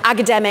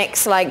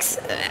academics like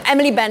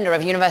Emily Bender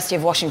of University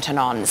of Washington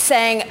on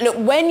saying, look,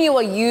 when you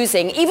are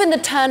using even the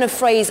turn of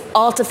phrase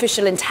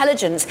artificial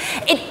intelligence,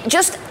 it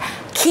just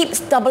keeps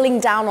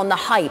doubling down on the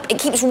hype. It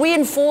keeps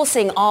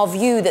reinforcing our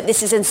view that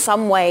this is in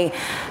some way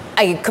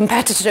a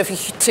competitor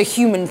to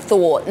human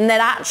thought, and that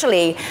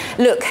actually,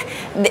 look,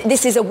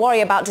 this is a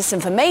worry about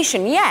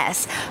disinformation,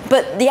 yes,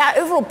 but the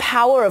overall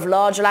power of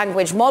large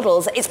language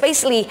models, it's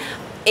basically,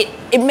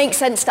 it makes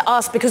sense to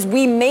us because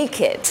we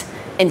make it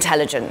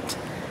intelligent.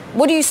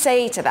 What do you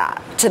say to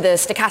that, to the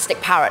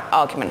stochastic parrot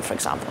argument, for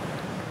example?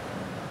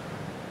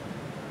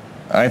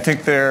 I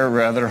think they're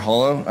rather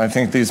hollow. I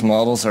think these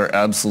models are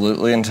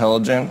absolutely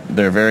intelligent.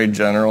 They're very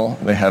general.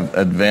 They have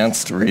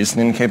advanced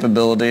reasoning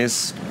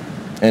capabilities.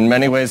 In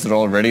many ways, they're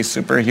already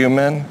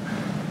superhuman.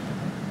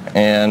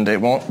 And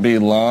it won't be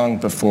long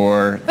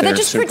before they're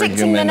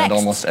superhuman at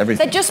almost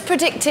everything. They're just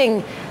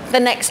predicting the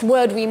next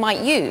word we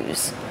might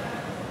use.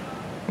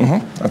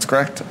 Mm-hmm, that's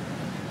correct.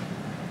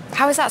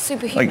 How is that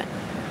superhuman?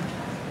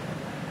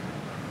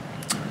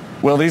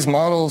 Well, these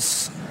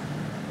models,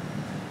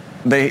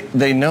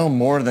 they know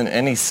more than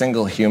any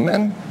single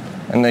human,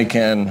 and they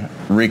can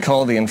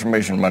recall the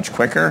information much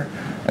quicker,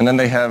 and then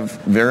they have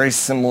very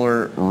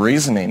similar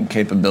reasoning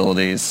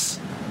capabilities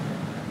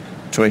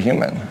to a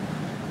human.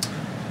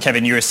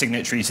 Kevin, you're a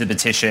signatory to the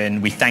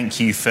petition. We thank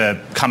you for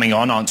coming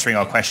on, answering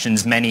our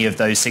questions. Many of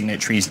those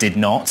signatories did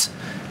not.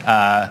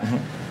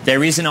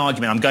 There is an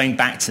argument, I'm going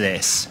back to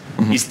this.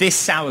 Is this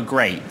sour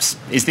grapes?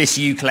 Is this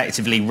you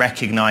collectively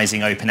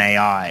recognizing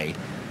OpenAI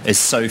as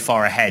so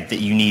far ahead that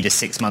you need a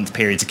 6-month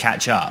period to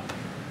catch up?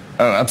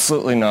 Oh,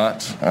 absolutely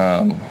not.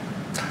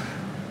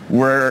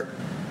 We're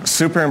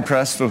super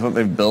impressed with what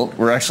they've built.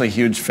 We're actually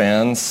huge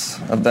fans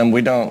of them.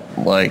 We don't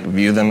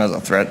view them as a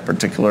threat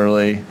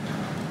particularly.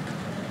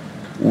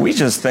 We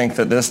just think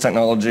that this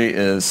technology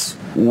is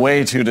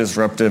way too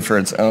disruptive for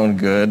its own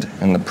good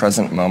in the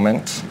present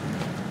moment.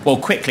 Well,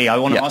 quickly, I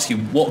want to ask you,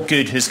 what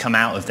good has come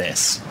out of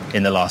this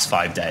in the last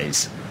 5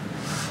 days?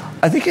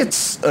 I think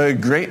it's a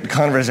great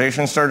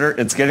conversation starter.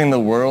 It's getting the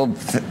world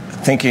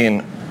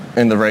thinking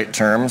in the right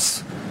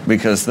terms,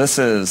 because this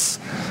is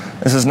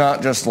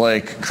not just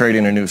like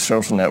creating a new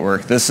social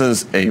network. This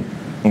is a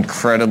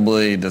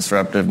incredibly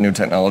disruptive new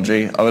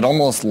technology. I would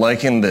almost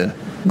liken the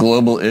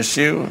global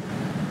issue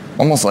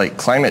almost like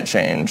climate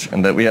change,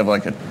 and that we have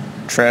like a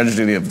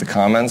tragedy of the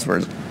commons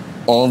where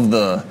all of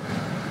the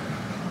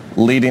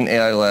leading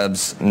AI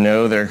labs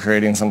know they're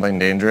creating something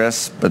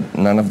dangerous, but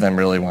none of them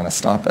really want to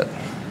stop it.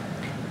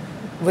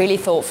 Really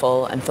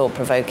thoughtful and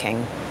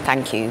thought-provoking.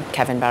 Thank you,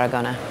 Kevin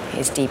Barragona.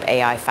 He's Deep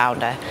AI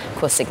founder,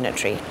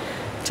 co-signatory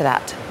to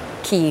that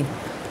key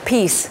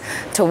piece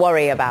to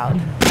worry about.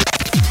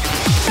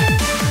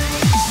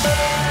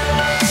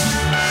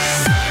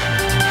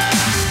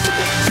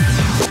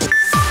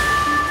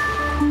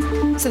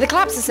 So the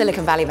collapse of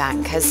Silicon Valley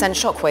Bank has sent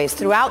shockwaves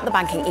throughout the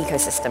banking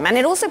ecosystem, and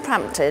it also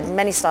prompted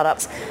many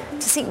startups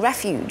to seek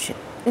refuge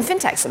in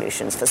fintech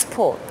solutions for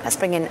support. Let's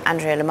bring in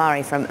Andrea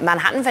Lumari from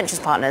Manhattan Ventures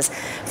Partners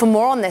for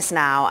more on this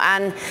now.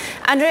 And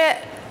Andrea,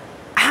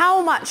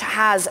 how much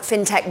has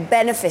fintech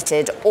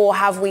benefited, or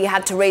have we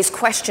had to raise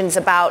questions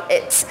about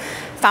its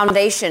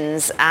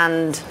foundations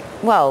and,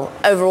 well,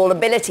 overall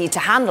ability to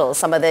handle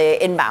some of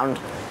the inbound?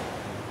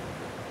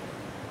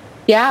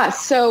 Yeah,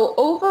 so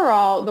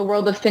overall, the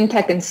world of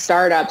fintech and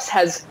startups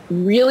has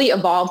really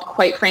evolved,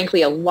 quite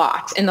frankly, a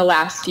lot in the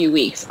last few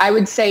weeks. I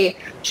would say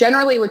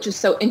generally, which is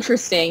so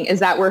interesting, is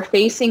that we're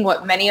facing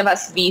what many of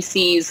us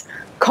VCs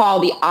call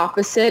the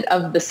opposite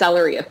of the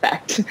celery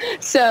effect.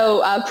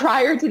 So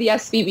prior to the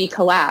SVB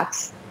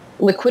collapse,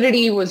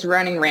 liquidity was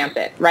running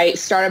rampant, right?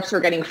 Startups were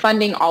getting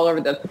funding all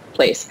over the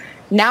place.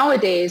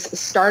 Nowadays,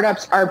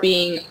 startups are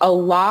being a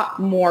lot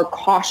more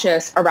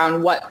cautious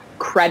around what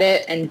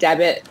credit and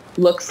debit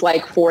looks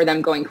like for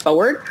them going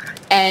forward.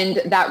 And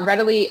that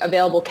readily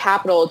available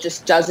capital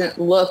just doesn't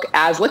look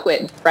as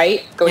liquid,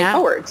 right, going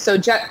forward. So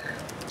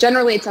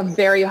generally, it's a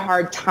very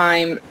hard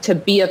time to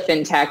be a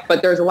fintech,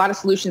 but there's a lot of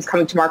solutions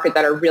coming to market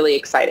that are really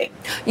exciting.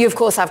 You, of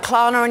course, have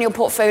Klarna in your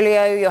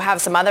portfolio. You'll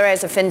have some other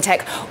areas of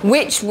fintech.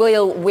 Which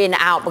will win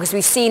out? Because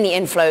we've seen the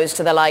inflows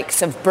to the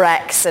likes of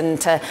Brex and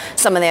to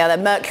some of the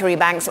other Mercury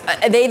banks.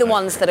 Are they the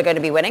ones that are going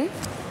to be winning?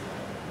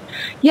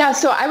 Yeah,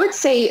 so I would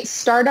say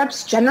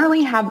startups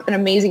generally have an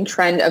amazing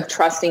trend of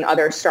trusting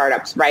other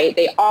startups, right?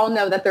 They all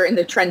know that they're in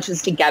the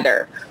trenches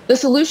together. The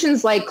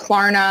solutions like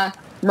Klarna,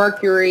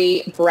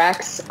 Mercury,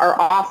 Brex are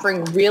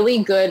offering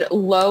really good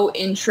low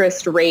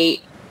interest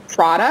rate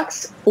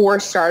products for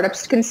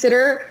startups to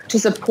consider to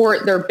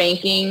support their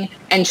banking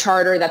and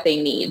charter that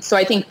they need. So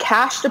I think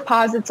cash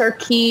deposits are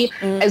key,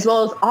 as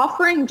well as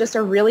offering just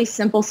a really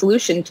simple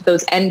solution to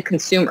those end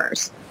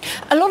consumers.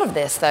 A lot of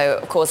this, though,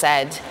 of course,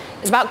 Ed,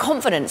 is about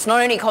confidence.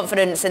 Not only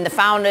confidence in the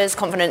founders,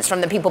 confidence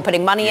from the people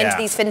putting money into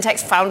these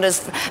fintechs,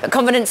 founders,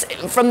 confidence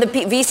from the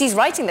VCs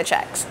writing the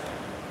checks.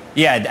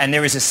 Yeah, and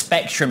there is a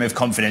spectrum of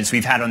confidence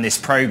we've had on this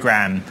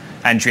program,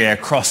 Andrea,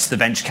 across the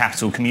venture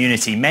capital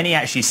community. Many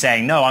actually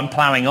saying, no, I'm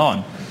plowing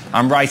on.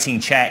 I'm writing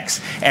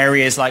checks.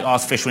 Areas like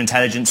artificial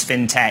intelligence,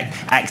 fintech,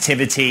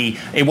 activity,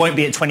 it won't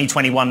be at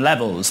 2021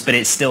 levels, but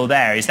it's still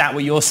there. Is that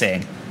what you're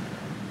seeing?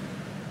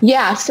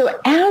 Yeah, so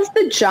as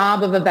the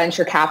job of a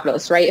venture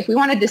capitalist, right, if we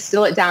want to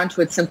distill it down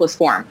to its simplest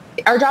form,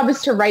 our job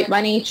is to write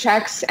money,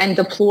 checks, and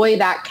deploy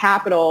that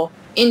capital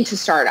into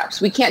startups.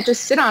 We can't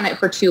just sit on it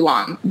for too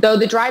long. Though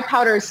the dry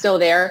powder is still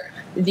there,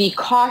 the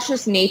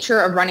cautious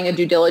nature of running a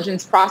due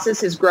diligence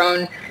process has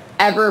grown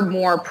ever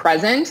more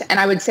present.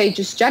 And I would say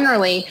just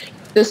generally,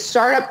 the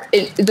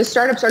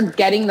startups are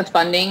getting the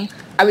funding.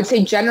 I would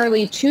say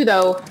generally too,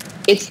 though,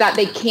 it's that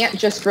they can't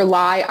just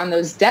rely on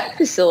those debt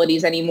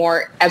facilities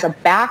anymore as a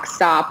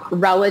backstop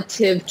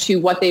relative to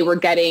what they were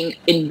getting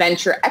in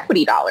venture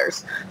equity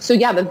dollars. So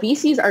yeah, the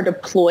VCs are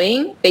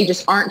deploying. They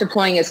just aren't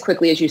deploying as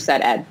quickly as you said,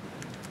 Ed.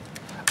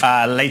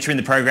 Later in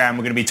the program,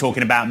 we're going to be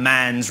talking about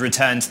man's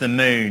return to the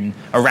moon,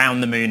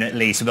 around the moon at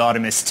least, with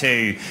Artemis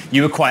 2.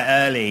 You were quite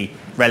early,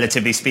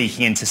 relatively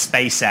speaking, into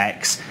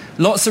SpaceX.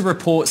 Lots of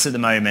reports at the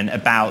moment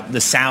about the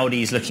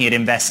Saudis looking at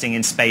investing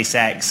in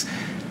SpaceX.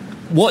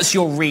 What's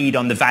your read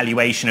on the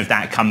valuation of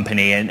that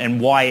company and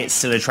why it's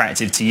still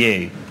attractive to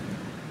you?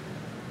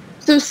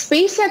 So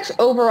SpaceX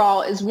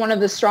overall is one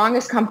of the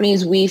strongest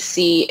companies we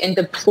see in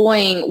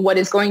deploying what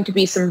is going to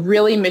be some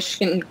really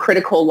mission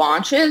critical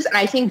launches. And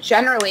I think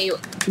generally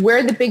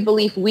where the big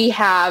belief we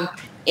have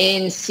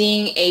in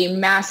seeing a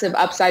massive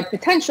upside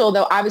potential,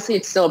 though obviously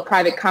it's still a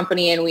private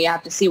company and we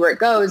have to see where it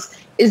goes,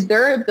 is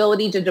their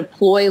ability to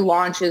deploy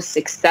launches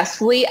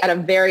successfully at a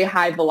very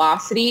high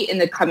velocity in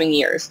the coming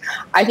years.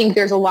 I think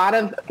there's a lot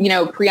of,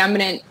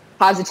 preeminent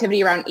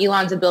positivity around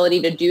Elon's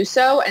ability to do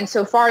so. And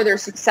so far their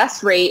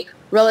success rate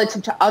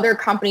relative to other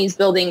companies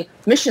building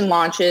mission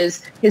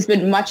launches has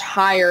been much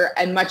higher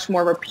and much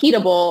more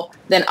repeatable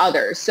than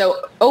others.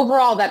 So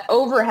overall, that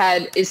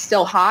overhead is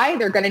still high.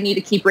 They're going to need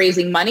to keep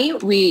raising money.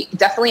 We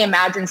definitely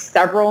imagine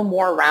several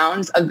more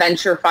rounds of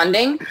venture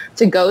funding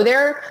to go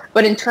there.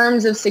 But in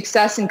terms of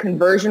success and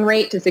conversion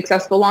rate to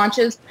successful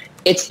launches,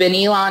 it's been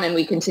Elon, and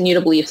we continue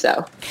to believe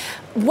so.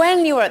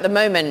 When you're at the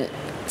moment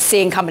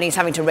seeing companies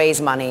having to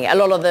raise money, a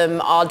lot of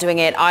them are doing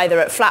it either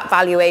at flat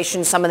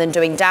valuations, some of them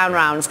doing down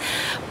rounds.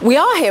 We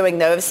are hearing,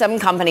 though, of some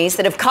companies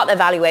that have cut their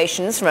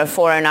valuations from a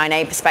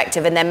 409A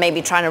perspective and then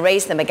maybe trying to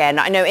raise them again.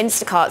 I know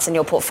Instacart's in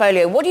your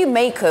portfolio. What do you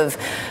make of,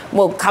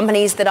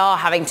 companies that are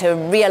having to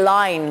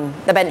realign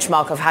the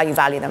benchmark of how you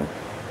value them?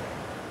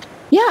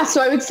 Yeah,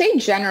 so I would say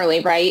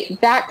generally, right,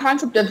 that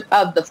concept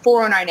of the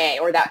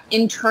 409A or that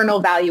internal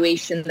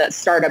valuation that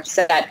startups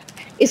set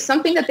is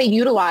something that they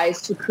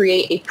utilize to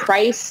create a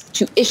price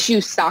to issue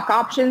stock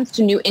options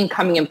to new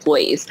incoming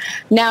employees.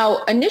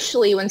 Now,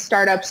 initially, when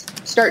startups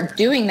start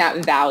doing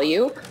that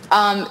value,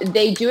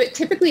 they do it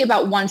typically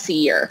about once a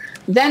year.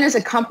 Then as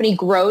a company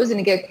grows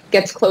and it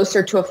gets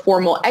closer to a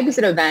formal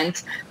exit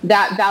event,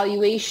 that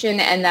valuation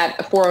and that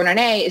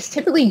 409A is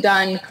typically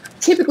done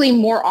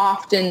more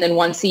often than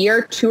once a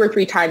year, 2 or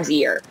 3 times a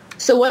year.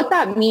 So what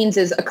that means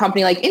is a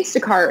company like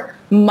Instacart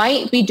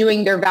might be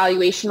doing their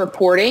valuation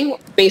reporting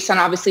based on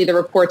obviously the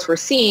reports we're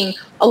seeing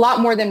a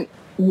lot more than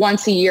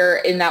once a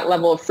year in that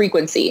level of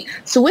frequency.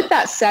 So with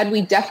that said,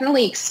 we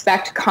definitely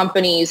expect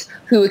companies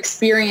who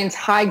experience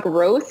high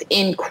growth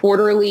in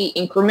quarterly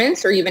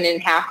increments or even in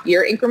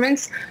half-year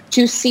increments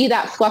to see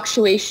that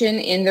fluctuation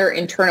in their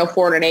internal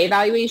 409A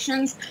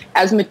valuations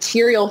as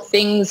material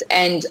things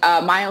and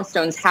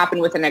milestones happen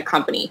within a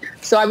company.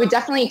 So I would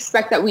definitely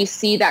expect that we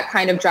see that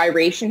kind of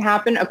gyration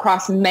happen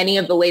across many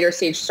of the later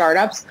stage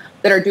startups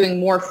that are doing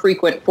more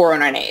frequent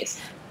 409As.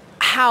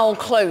 How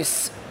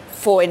close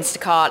for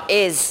Instacart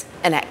is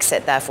an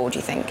exit, therefore, do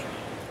you think?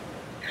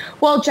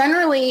 Well,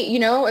 generally,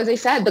 as I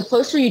said, the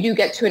closer you do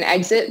get to an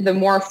exit, the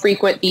more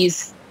frequent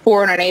these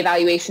 409A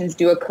valuations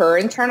do occur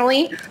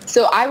internally.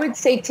 So I would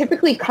say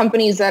typically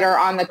companies that are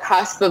on the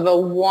cusp of a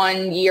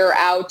 1 year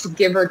out,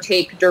 give or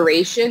take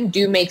duration,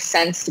 do make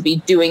sense to be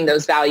doing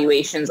those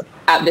valuations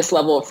at this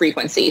level of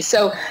frequency.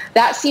 So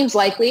that seems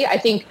likely. I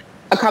think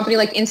a company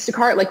like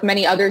Instacart, like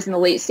many others in the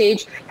late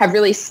stage, have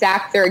really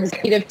stacked their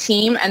executive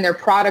team and their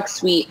product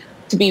suite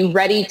to be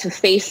ready to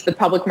face the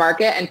public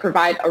market and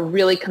provide a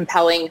really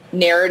compelling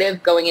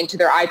narrative going into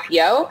their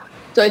IPO.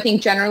 So I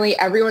think generally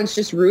everyone's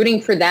just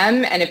rooting for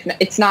them. And if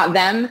it's not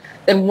them,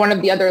 then one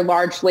of the other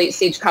large late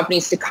stage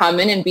companies to come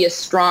in and be a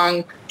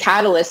strong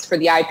catalyst for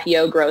the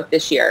IPO growth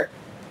this year.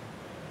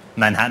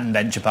 Manhattan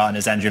Venture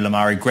Partners, Andrew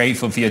Lamari,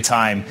 grateful for your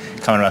time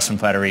coming to us from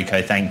Puerto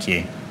Rico. Thank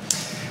you.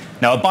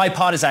 Now, a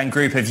bipartisan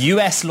group of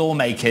US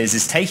lawmakers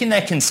is taking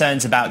their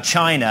concerns about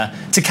China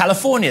to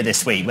California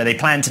this week, where they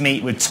plan to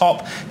meet with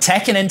top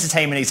tech and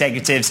entertainment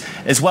executives,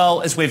 as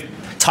well as with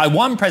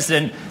Taiwan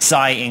President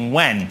Tsai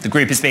Ing-wen. The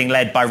group is being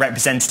led by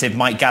Representative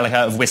Mike Gallagher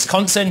of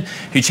Wisconsin,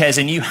 who chairs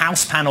a new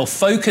House panel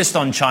focused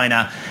on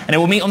China, and it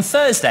will meet on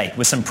Thursday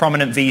with some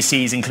prominent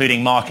VCs,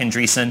 including Mark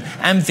Andreessen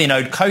and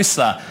Vinod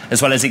Khosla,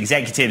 as well as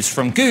executives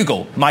from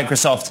Google,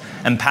 Microsoft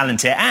and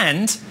Palantir,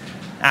 and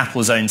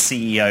Apple's own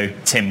CEO,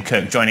 Tim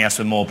Cook. Joining us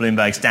with more,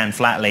 Bloomberg's Dan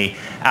Flatley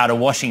out of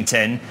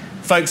Washington.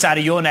 Folks out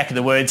of your neck of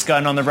the woods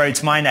going on the road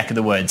to my neck of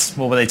the woods.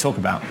 What will they talk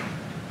about?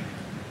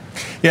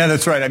 Yeah,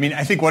 that's right. I mean,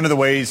 I think one of the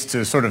ways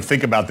to sort of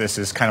think about this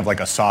is kind of like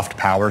a soft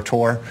power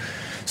tour.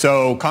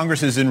 So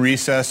Congress is in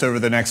recess over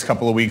the next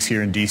couple of weeks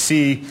here in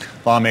D.C.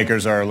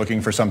 Lawmakers are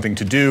looking for something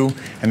to do,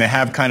 and they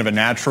have kind of a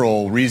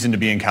natural reason to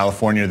be in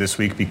California this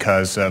week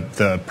because of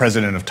the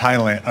president of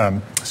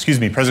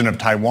President of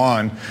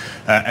Taiwan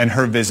and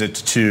her visit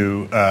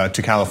to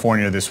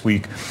California this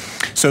week.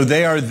 So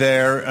they are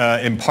there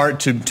in part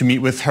to meet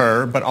with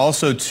her, but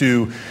also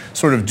to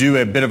sort of do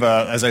a bit of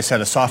a, as I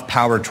said, a soft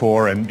power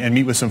tour and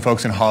meet with some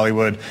folks in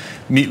Hollywood,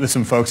 meet with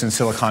some folks in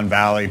Silicon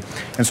Valley,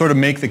 and sort of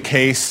make the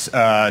case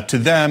to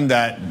them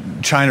that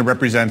China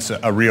represents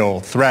a real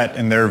threat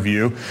in their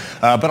view,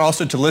 but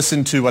also to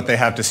listen to what they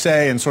have to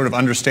say and sort of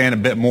understand a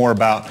bit more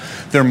about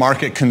their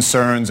market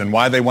concerns and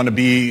why they want to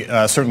be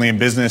certainly in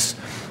business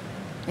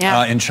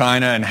in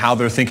China and how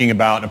they're thinking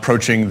about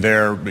approaching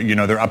their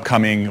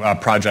upcoming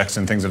projects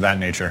and things of that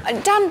nature.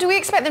 Dan, do we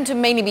expect them to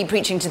mainly be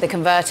preaching to the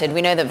converted?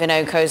 We know that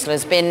Vinod Khosla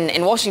has been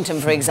in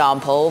Washington, for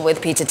example,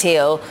 with Peter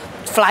Thiel,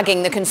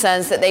 flagging the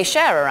concerns that they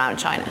share around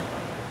China.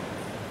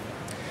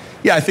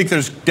 Yeah, I think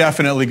there's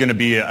definitely going to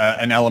be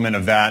an element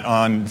of that.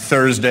 On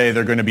Thursday,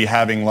 they're going to be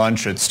having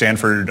lunch at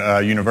Stanford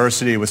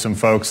University with some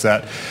folks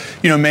that,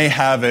 may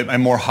have a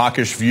more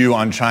hawkish view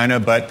on China.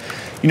 But,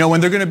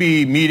 when they're going to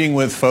be meeting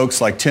with folks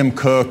like Tim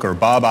Cook or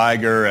Bob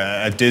Iger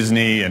at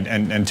Disney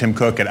and Tim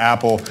Cook at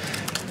Apple,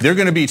 they're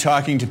going to be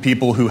talking to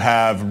people who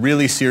have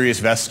really serious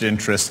vested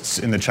interests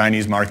in the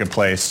Chinese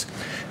marketplace,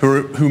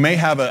 who may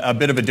have a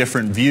bit of a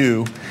different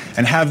view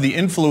and have the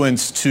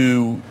influence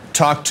to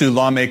talk to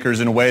lawmakers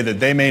in a way that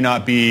they may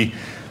not be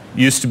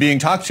used to being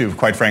talked to,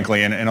 quite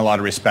frankly, in a lot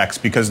of respects,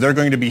 because they're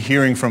going to be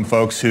hearing from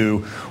folks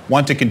who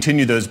want to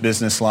continue those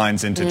business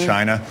lines into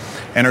China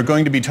and are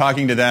going to be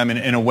talking to them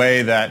in a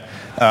way that,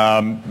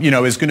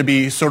 is going to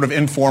be sort of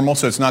informal,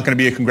 so it's not going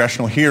to be a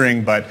congressional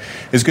hearing, but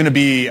is going to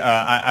be,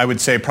 I would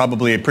say,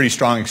 probably a pretty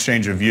strong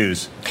exchange of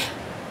views.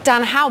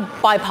 Dan, how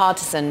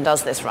bipartisan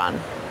does this run?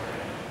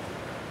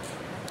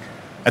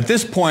 At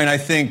this point, I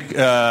think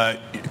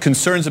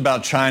concerns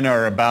about China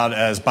are about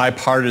as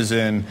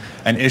bipartisan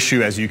an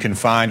issue as you can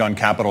find on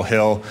Capitol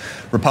Hill.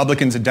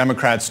 Republicans and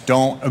Democrats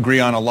don't agree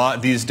on a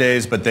lot these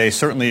days, but they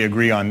certainly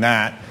agree on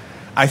that.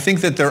 I think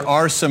that there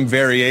are some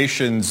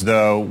variations,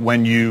 though,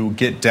 when you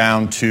get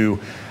down to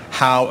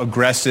how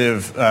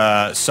aggressive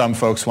some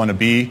folks want to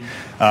be.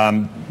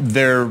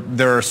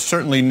 There are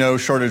certainly no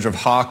shortage of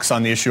hawks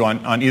on the issue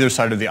on either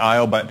side of the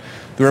aisle, but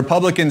the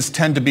Republicans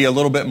tend to be a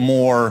little bit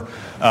more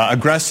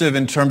aggressive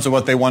in terms of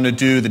what they want to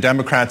do. The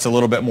Democrats a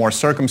little bit more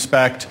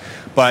circumspect.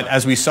 But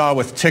as we saw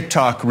with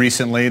TikTok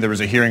recently, there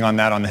was a hearing on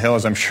that on the Hill,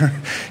 as I'm sure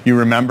you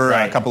remember,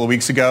 a couple of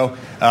weeks ago.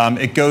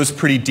 It goes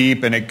pretty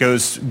deep, and it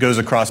goes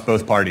across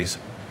both parties.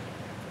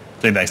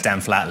 Bloomberg's Dan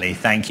Flatley,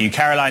 thank you.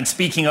 Caroline,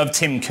 speaking of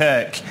Tim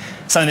Cook,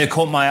 something that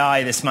caught my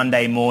eye this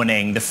Monday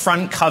morning, the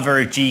front cover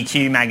of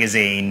GQ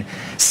magazine,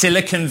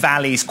 Silicon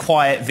Valley's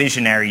quiet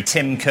visionary,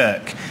 Tim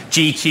Cook,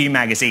 GQ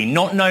magazine,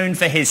 not known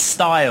for his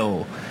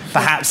style,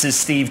 perhaps as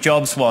Steve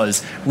Jobs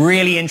was.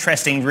 Really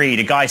interesting read.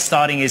 A guy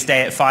starting his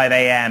day at 5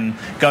 a.m.,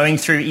 going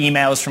through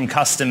emails from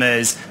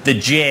customers, the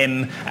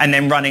gym, and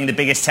then running the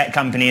biggest tech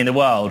company in the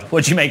world.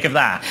 What do you make of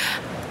that?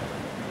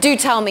 Do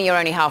tell me you're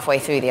only halfway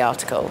through the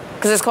article,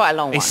 because it's quite a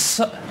long one.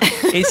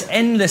 It's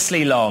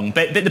endlessly long,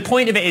 but the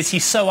point of it is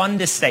he's so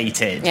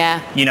understated.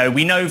 Yeah. You know,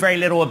 we know very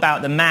little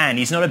about the man.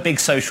 He's not a big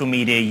social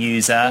media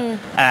user,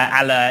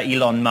 a la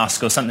Elon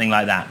Musk or something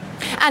like that.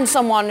 And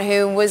someone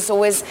who was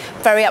always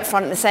very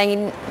upfront and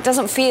saying he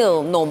doesn't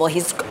feel normal.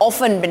 He's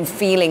often been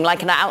feeling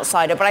like an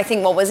outsider. But I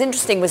think what was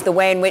interesting was the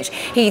way in which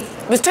he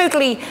was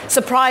totally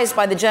surprised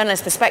by the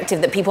journalist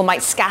perspective that people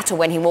might scatter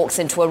when he walks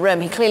into a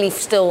room. He clearly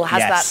still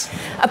has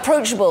that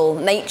approachable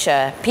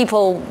nature,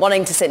 people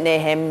wanting to sit near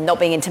him, not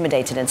being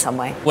intimidated in some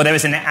way. Well, there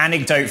was an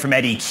anecdote from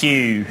Eddie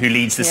Q, who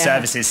leads the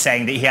services,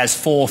 saying that he has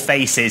 4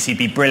 faces. He'd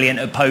be brilliant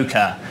at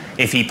poker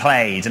if he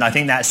played. And I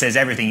think that says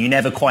everything. You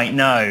never quite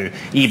know,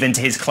 even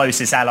to his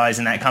closest allies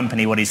in that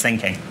company, what he's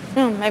thinking.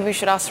 Maybe we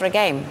should ask for a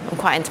game. I'm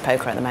quite into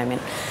poker at the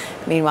moment.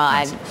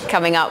 Meanwhile,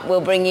 coming up,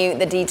 we'll bring you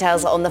the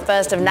details on the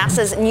first of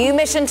NASA's new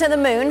mission to the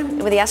moon,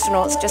 with the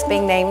astronauts just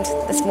being named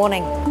this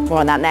morning. More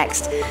on that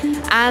next.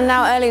 And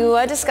now earlier we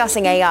were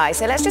discussing AI,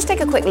 so let's just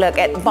take a quick look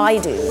at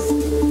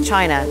Baidu,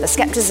 China. The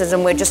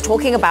skepticism we're just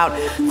talking about,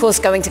 of course,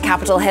 going to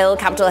Capitol Hill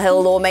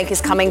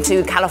lawmakers coming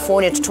to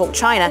California to talk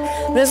China.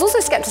 But there's also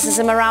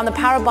skepticism around the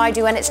power of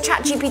Baidu and its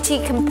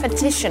ChatGPT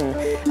competition.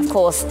 Of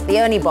course, the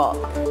Ernie bot.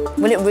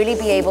 Will it really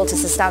be able to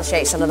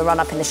substantiate some of the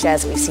run-up in the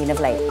shares that we've seen of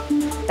late?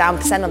 Down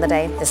 % on the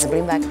day. This is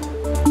Bloomberg.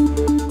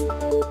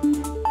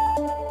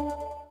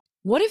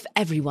 What if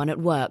everyone at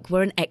work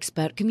were an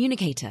expert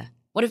communicator?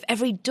 What if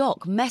every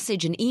doc,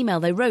 message and email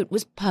they wrote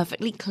was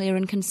perfectly clear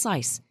and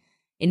concise?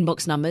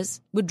 Inbox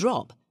numbers would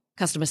drop,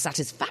 customer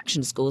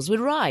satisfaction scores would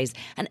rise,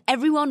 and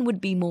everyone would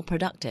be more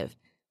productive.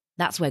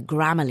 That's where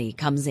Grammarly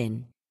comes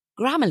in.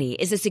 Grammarly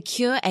is a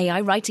secure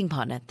AI writing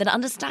partner that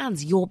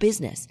understands your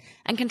business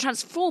and can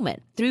transform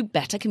it through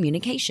better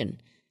communication.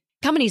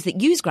 Companies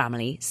that use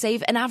Grammarly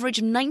save an average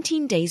of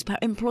 19 days per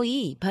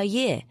employee per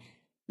year.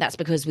 That's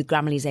because with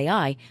Grammarly's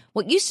AI,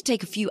 what used to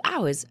take a few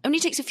hours only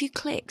takes a few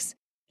clicks,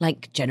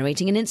 like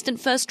generating an instant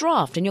first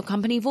draft in your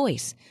company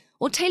voice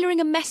or tailoring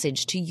a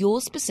message to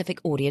your specific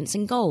audience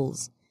and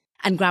goals.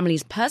 And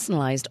Grammarly's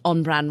personalized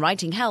on-brand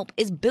writing help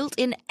is built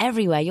in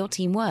everywhere your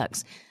team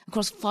works,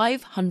 across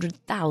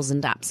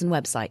 500,000 apps and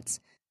websites.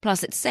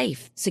 Plus, it's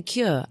safe,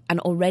 secure,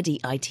 and already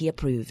IT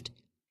approved.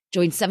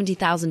 Join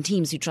 70,000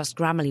 teams who trust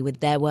Grammarly with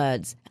their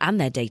words and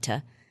their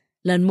data.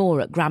 Learn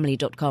more at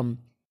Grammarly.com.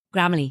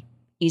 Grammarly.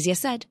 Easier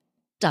said,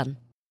 done.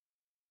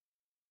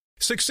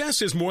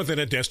 Success is more than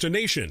a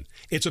destination.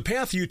 It's a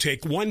path you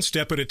take one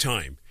step at a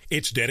time.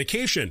 It's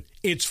dedication,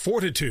 it's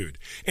fortitude,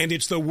 and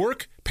it's the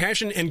work,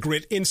 passion, and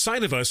grit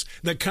inside of us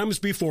that comes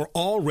before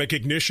all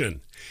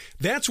recognition.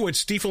 That's what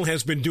Stifel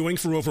has been doing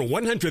for over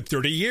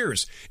 130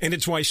 years, and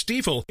it's why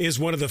Stifel is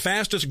one of the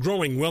fastest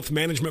growing wealth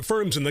management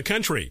firms in the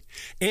country.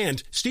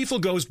 And Stifel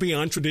goes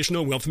beyond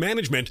traditional wealth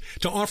management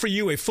to offer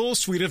you a full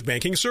suite of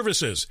banking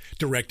services,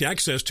 direct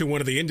access to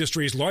one of the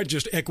industry's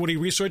largest equity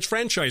research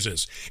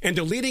franchises, and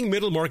a leading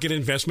middle market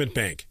investment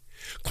bank.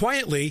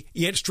 Quietly,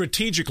 yet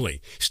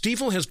strategically,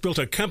 Stifel has built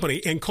a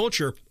company and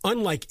culture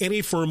unlike any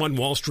firm on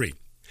Wall Street.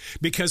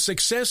 Because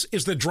success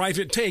is the drive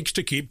it takes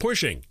to keep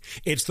pushing.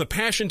 It's the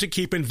passion to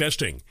keep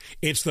investing.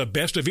 It's the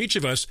best of each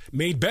of us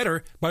made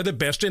better by the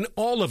best in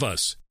all of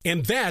us.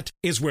 And that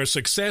is where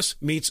success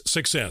meets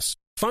success.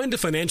 Find a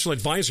financial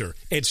advisor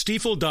at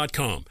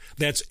Stifel.com.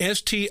 That's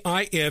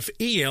Stifel.com.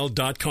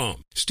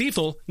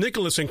 Stifel,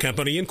 Nicholas &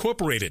 Company,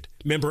 Incorporated.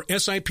 Member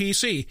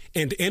SIPC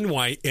and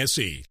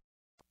NYSE.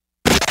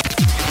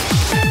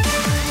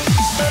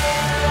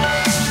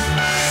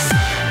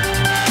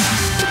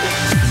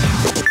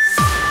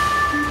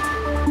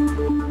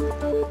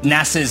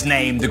 NASA's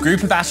named the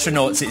group of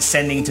astronauts it's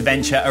sending to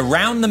venture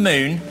around the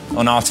moon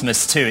on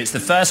Artemis 2. It's the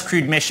first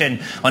crewed mission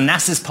on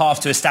NASA's path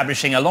to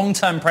establishing a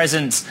long-term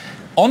presence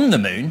on the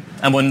moon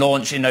and will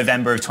launch in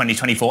November of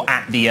 2024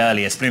 at the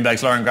earliest.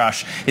 Bloomberg's Lauren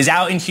Grush is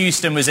out in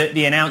Houston, was at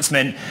the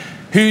announcement.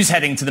 Who's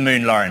heading to the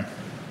moon, Lauren?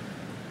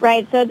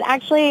 Right, so it's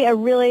actually a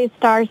really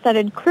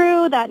star-studded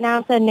crew that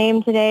NASA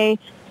named today.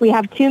 We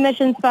have 2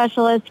 mission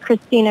specialists,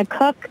 Christina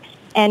Cook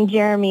and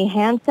Jeremy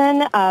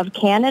Hansen of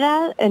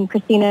Canada, and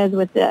Christina is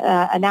with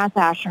a NASA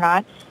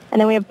astronaut. And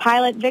then we have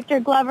pilot Victor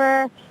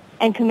Glover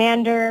and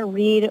Commander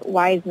Reed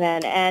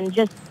Wiseman. And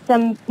just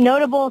some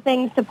notable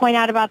things to point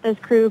out about this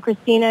crew: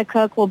 Christina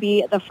Cook will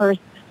be the first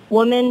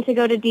woman to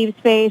go to deep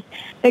space,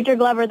 Victor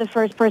Glover the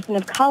first person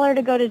of color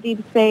to go to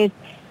deep space,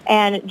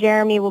 and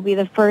Jeremy will be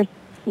the first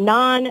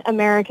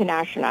non-American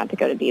astronaut to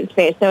go to deep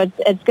space. So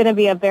it's going to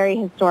be a very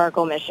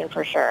historical mission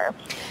for sure.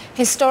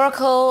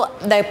 Historical,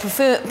 they're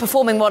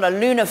performing what, a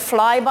lunar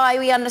flyby,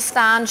 we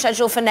understand,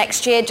 scheduled for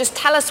next year. Just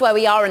tell us where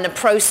we are in the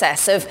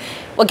process of,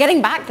 well,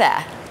 getting back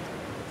there.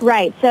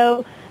 Right.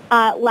 So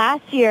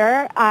last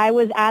year, I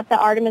was at the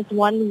Artemis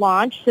 1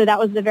 launch. So that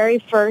was the very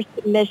first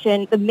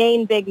mission, the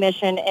main big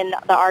mission in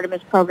the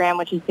Artemis program,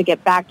 which is to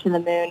get back to the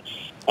moon.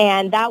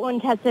 And that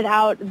one tested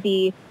out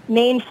the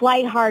main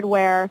flight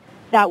hardware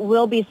that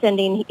will be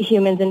sending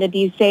humans into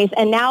deep space.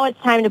 And now it's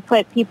time to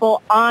put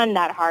people on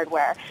that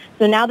hardware.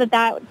 So now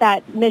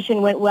that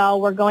mission went well,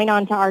 we're going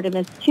on to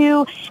Artemis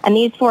 2, and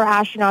these 4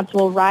 astronauts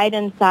will ride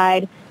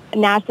inside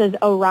NASA's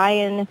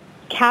Orion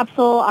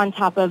capsule on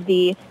top of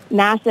the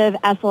massive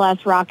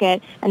SLS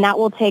rocket, and that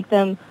will take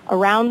them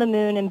around the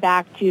moon and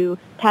back to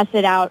test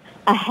it out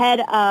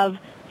ahead of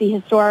the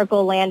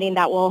historical landing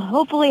that will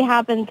hopefully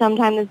happen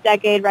sometime this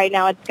decade. Right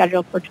now it's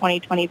scheduled for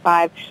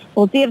 2025.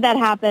 We'll see if that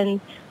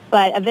happens,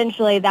 but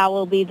eventually that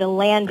will be the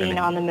landing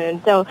on the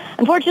moon. So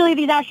unfortunately,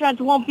 these astronauts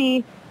won't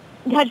be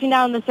touching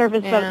down on the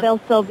surface, but they'll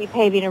still be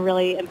paving a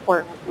really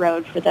important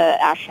road for the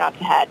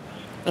astronauts ahead.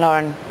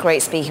 Lauren,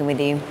 great speaking with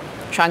you.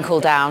 Try and cool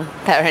down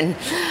there in,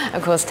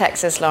 of course,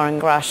 Texas. Lauren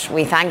Grush,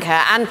 we thank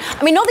her. And,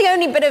 I mean, not the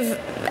only bit of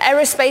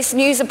aerospace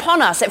news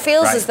upon us. It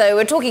feels as though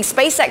we're talking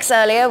SpaceX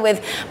earlier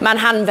with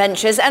Manhattan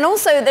Ventures, and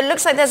also it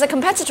looks like there's a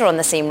competitor on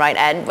the scene, right,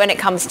 Ed, when it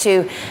comes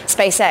to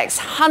SpaceX.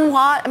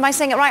 Hanwha, am I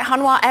saying it right?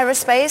 Hanwha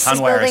Aerospace is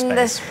building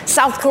the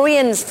South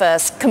Koreans'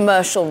 first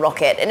commercial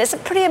rocket, and it's a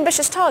pretty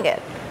ambitious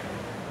target.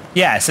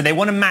 Yeah, so they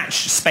want to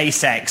match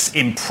SpaceX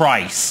in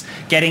price,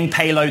 getting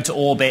payload to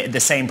orbit at the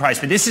same price.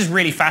 But this is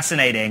really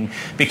fascinating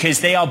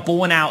because they are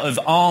born out of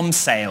arms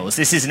sales.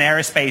 This is an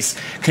aerospace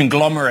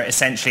conglomerate,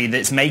 essentially,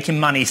 that's making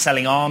money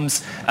selling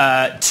arms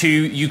to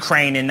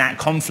Ukraine in that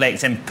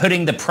conflict and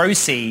putting the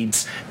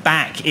proceeds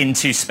back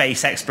into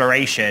space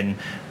exploration.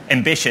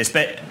 Ambitious,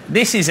 but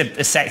this is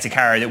a sector,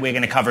 Cara, that we're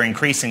going to cover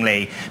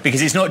increasingly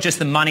because it's not just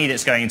the money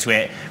that's going into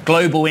it.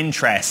 Global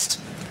interest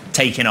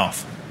taking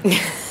off.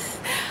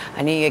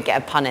 I knew you'd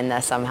get a pun in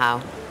there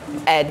somehow.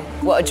 Ed,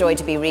 what a joy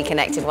to be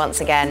reconnected once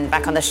again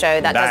back on the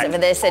show. That does it for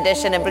this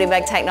edition of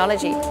Bloomberg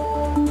Technology.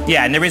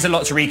 Yeah, and there is a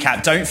lot to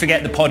recap. Don't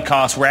forget the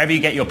podcast, wherever you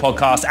get your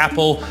podcast,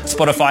 Apple,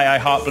 Spotify,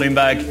 iHeart,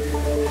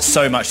 Bloomberg.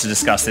 So much to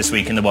discuss this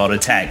week in the world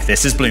of tech.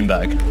 This is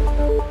Bloomberg.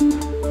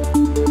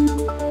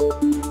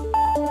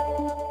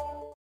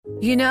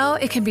 You know,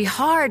 it can be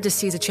hard to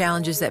see the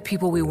challenges that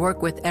people we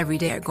work with every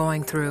day are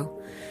going through.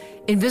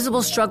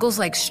 Invisible struggles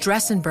like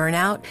stress and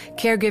burnout,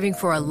 caregiving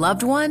for a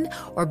loved one,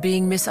 or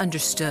being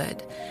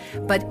misunderstood.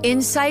 But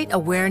insight,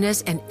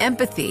 awareness, and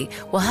empathy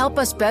will help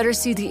us better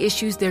see the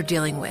issues they're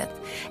dealing with.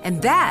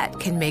 And that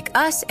can make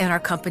us and our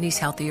companies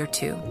healthier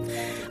too.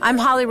 I'm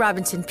Holly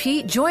Robinson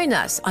Peete. Join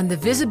us on The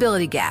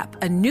Visibility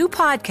Gap, a new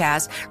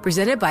podcast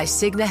presented by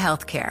Cigna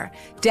Healthcare.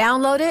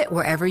 Download it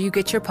wherever you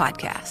get your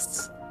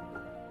podcasts.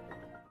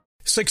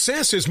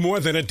 Success is more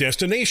than a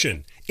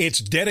destination. It's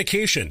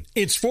dedication,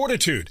 it's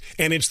fortitude,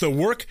 and it's the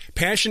work,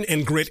 passion,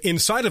 and grit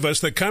inside of us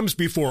that comes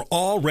before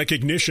all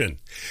recognition.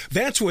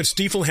 That's what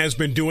Stifel has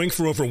been doing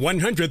for over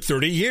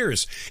 130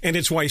 years, and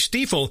it's why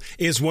Stifel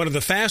is one of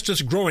the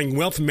fastest growing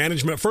wealth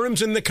management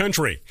firms in the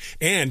country.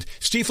 And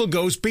Stifel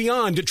goes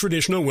beyond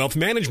traditional wealth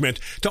management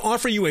to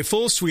offer you a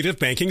full suite of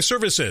banking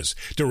services,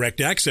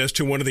 direct access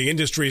to one of the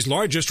industry's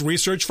largest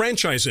research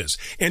franchises,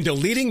 and a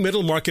leading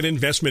middle market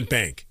investment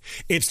bank.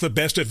 It's the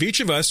best of each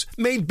of us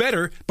made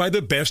better by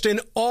the best in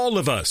all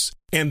of us.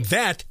 And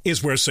that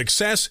is where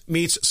success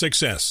meets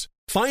success.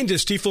 Find a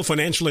Stifel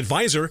financial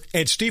advisor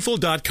at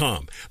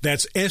Stifel.com.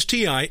 That's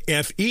Stifel.com.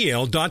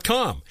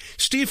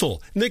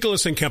 Stifel,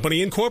 Nicholas &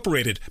 Company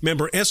Incorporated,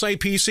 member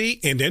SIPC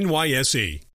and NYSE.